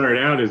didn't start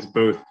out as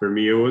both for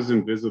me. It was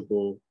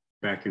invisible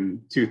back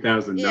in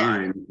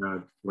 2009,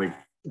 like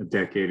a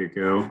decade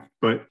ago.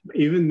 But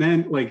even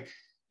then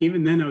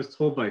I was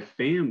told by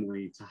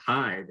family to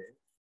hide it.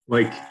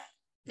 Like,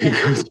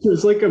 it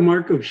was like a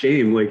mark of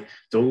shame. Like,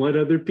 don't let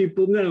other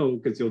people know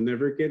because you'll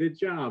never get a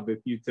job if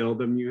you tell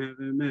them you have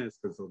MS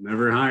because they'll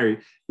never hire you.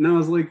 And I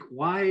was like,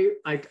 why?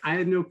 Like, I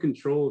had no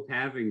control of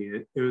having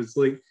it. It was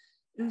like,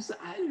 it was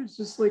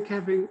just like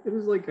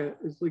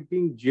it's like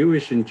being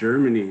Jewish in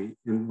Germany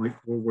in like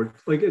World War.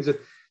 Like, it's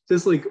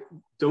just like,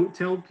 don't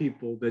tell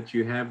people that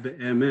you have the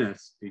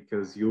MS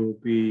because you'll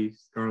be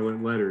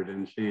scarlet lettered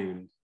and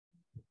shamed.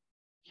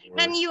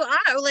 And you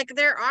are like,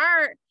 there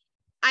are.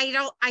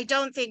 I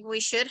don't think we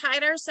should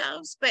hide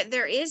ourselves, but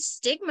there is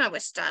stigma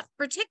with stuff,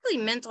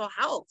 particularly mental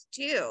health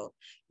too,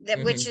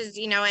 which is,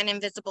 an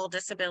invisible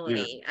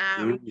disability.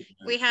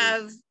 We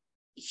have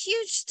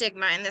huge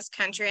stigma in this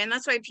country, and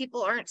that's why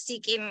people aren't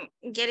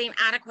getting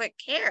adequate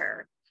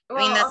care. Well,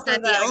 I mean, that's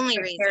not the only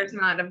reason. Care's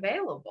not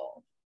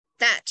available.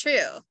 That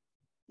true.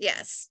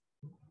 Yes.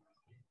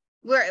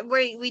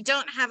 We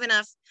don't have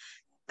enough.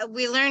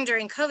 We learned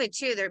during COVID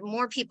too, that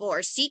more people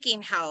are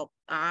seeking help,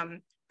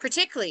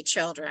 particularly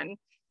children.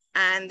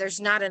 And there's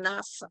not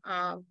enough,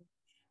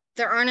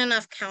 there aren't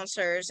enough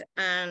counselors,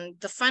 and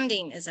the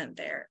funding isn't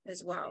there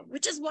as well,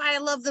 which is why I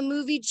love the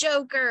movie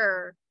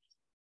Joker.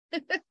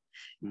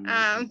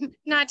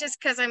 Not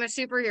just because I'm a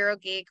superhero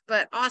geek,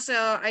 but also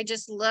I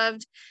just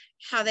loved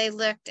how they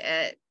looked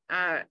at,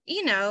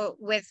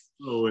 with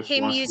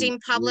him using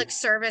public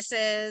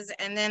services,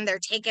 and then they're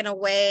taken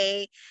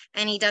away,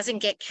 and he doesn't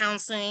get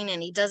counseling,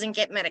 and he doesn't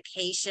get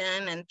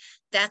medication, and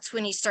that's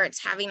when he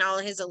starts having all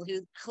his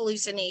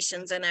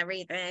hallucinations and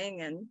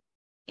everything. And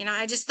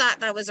I just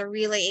thought that was a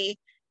really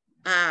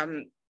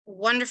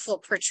wonderful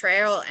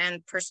portrayal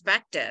and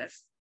perspective.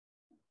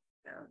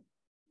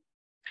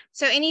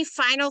 So any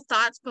final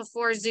thoughts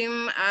before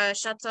Zoom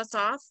shuts us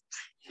off?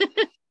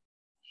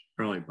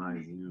 Probably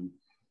buy Zoom.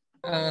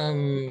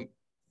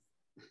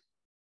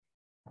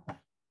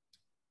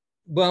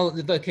 Well,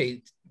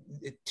 okay,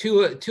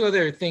 two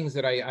other things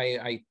that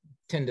I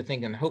tend to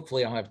think, and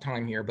hopefully I'll have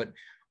time here, but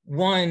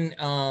one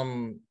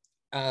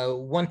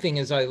thing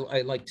is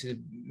I like to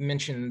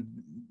mention,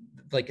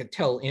 like,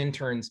 tell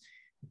interns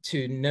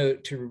to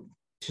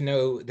to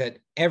know that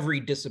every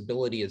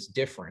disability is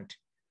different,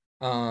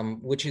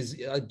 which is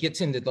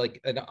gets into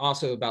like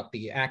also about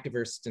the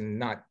activists and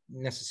not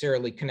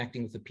necessarily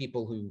connecting with the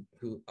people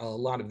who a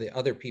lot of the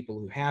other people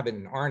who have it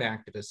and aren't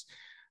activists.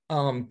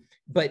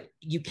 But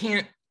you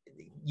can't,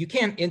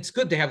 it's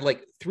good to have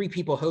like 3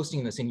 people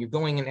hosting this and you're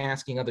going and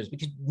asking others,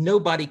 because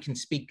nobody can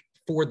speak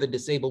for the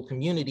disabled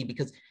community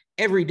because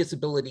every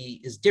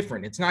disability is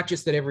different. It's not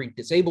just that every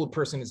disabled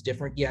person is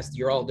different. Yes,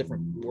 you're all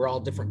different. We're all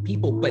different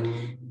people, but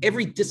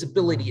every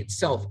disability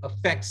itself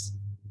affects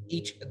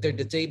the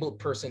disabled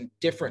person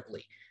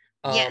differently.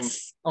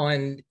 Yes.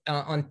 On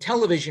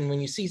television,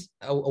 when you see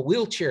a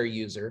wheelchair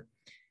user,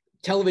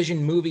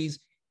 television, movies,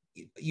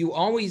 you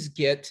always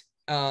get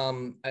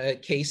a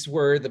case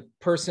where the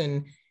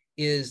person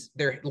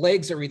their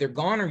legs are either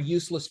gone or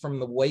useless from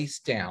the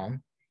waist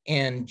down,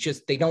 and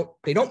just they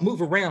don't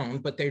move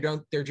around, but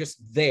they're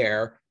just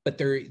there, but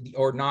they're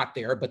not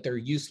there, but they're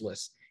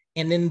useless.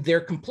 And then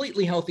they're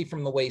completely healthy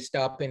from the waist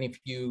up, and if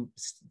you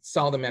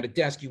saw them at a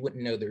desk, you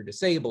wouldn't know they're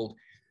disabled.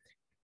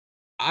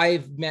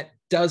 I've met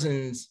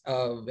dozens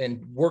of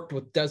and worked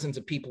with dozens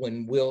of people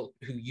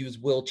who use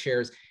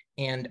wheelchairs,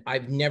 and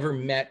I've never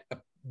met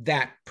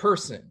that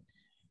person.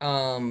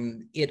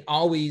 It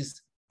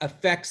always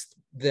affects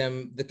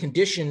them. The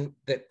condition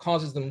that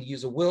causes them to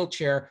use a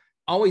wheelchair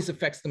always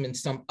affects them in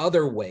some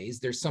other ways.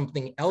 There's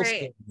something else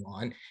going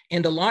on.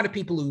 And a lot of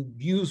people who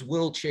use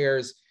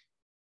wheelchairs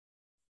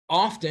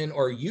often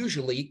or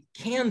usually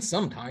can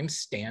sometimes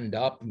stand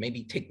up,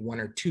 maybe take 1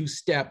 or 2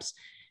 steps.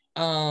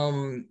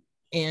 And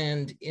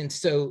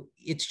so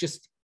it's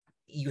just,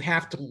 you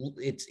have to,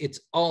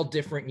 it's all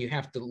different. You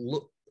have to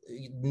look,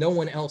 no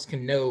one else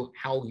can know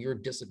how your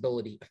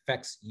disability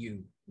affects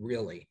you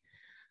really.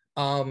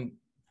 And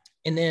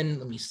then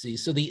let me see.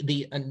 So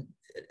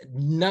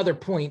another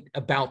point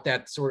about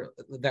that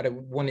that I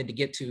wanted to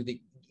get to, that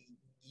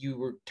you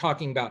were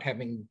talking about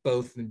having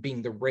both and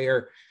being the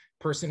rare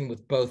person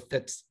with both.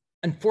 That's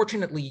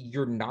unfortunately,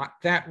 you're not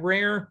that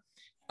rare.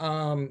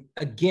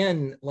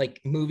 Again,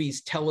 like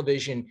movies,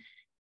 television,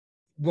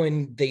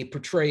 when they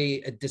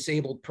portray a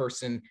disabled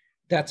person,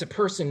 that's a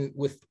person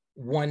with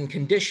one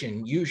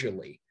condition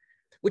usually,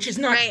 which is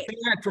not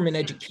bad from an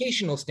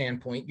educational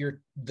standpoint.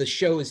 The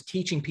show is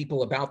teaching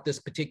people about this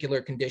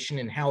particular condition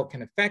and how it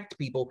can affect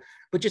people,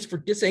 but just for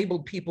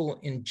disabled people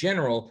in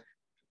general,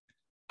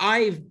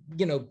 I've,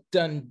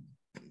 done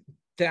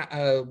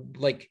that,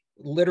 like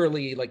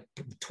literally like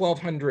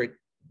 1,200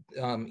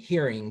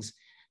 hearings,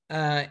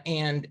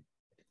 and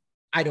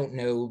I don't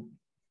know,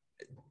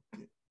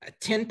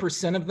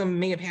 10% of them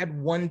may have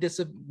had one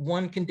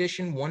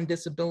condition, one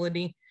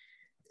disability.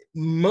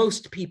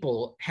 Most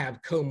people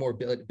have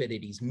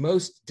comorbidities.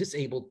 Most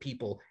disabled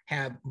people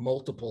have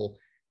multiple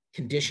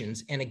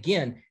conditions. And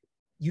again,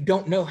 you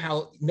don't know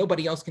how,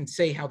 nobody else can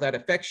say how that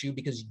affects you,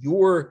 because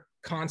your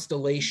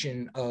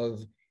constellation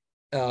of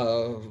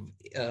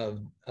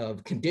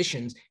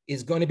conditions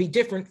is going to be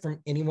different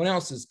from anyone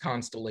else's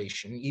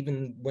constellation,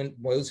 even when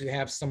those who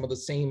have some of the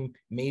same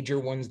major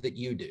ones that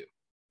you do.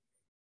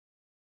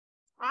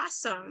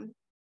 Awesome.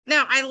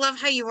 No, I love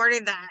how you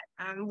worded that.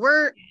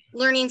 We're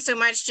learning so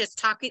much just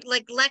talking.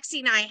 Like Lexi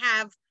and I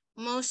have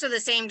most of the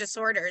same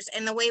disorders,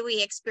 and the way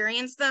we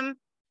experience them,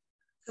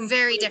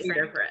 very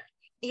different.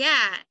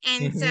 Yeah.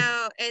 And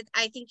so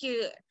I think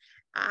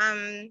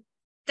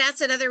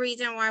that's another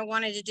reason why I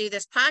wanted to do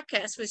this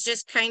podcast, was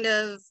just kind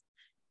of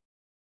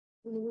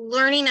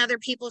learning other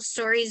people's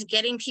stories,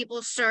 getting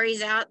people's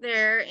stories out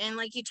there. And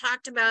like you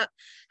talked about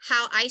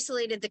how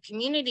isolated the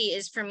community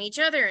is from each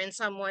other in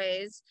some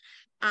ways.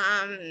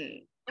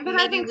 But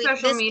I think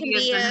social media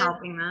has been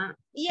helping that.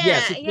 Yeah,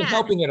 yes, it's been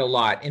helping it a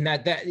lot. And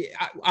that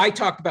I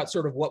talked about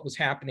sort of what was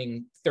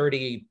happening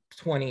 30,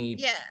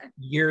 20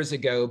 years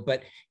ago,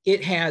 but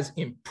it has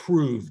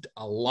improved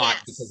a lot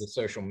because of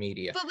social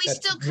media. But we that's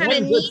still kind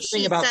of one good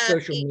thing about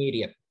social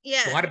media.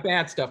 Yeah, a lot of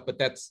bad stuff, but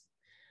that's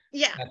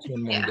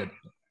one more good.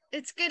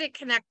 It's good at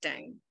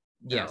connecting.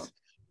 Yes. So.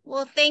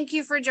 Well, thank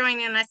you for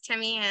joining us,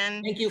 Timmy.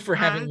 And thank you for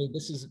having me.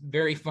 This is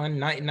very fun.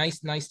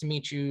 Nice to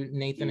meet you,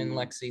 Nathan and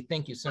Lexi.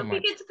 Thank you so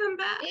much. You get to come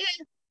back.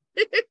 Yeah.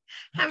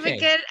 Have a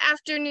good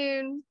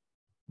afternoon.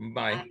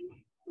 Bye.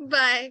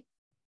 Bye.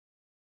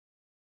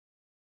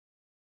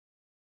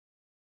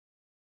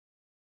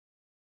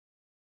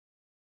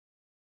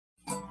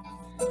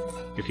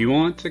 If you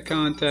want to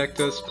contact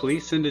us,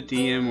 please send a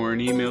DM or an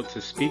email to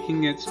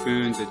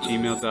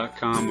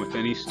speakingatspoons@gmail.com with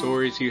any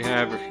stories you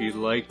have, or if you'd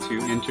like to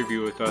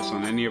interview with us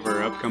on any of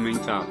our upcoming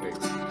topics.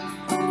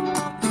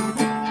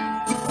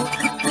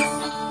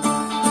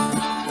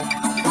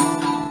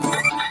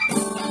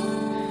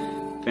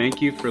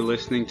 Thank you for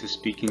listening to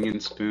Speaking in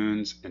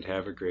Spoons, and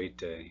have a great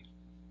day.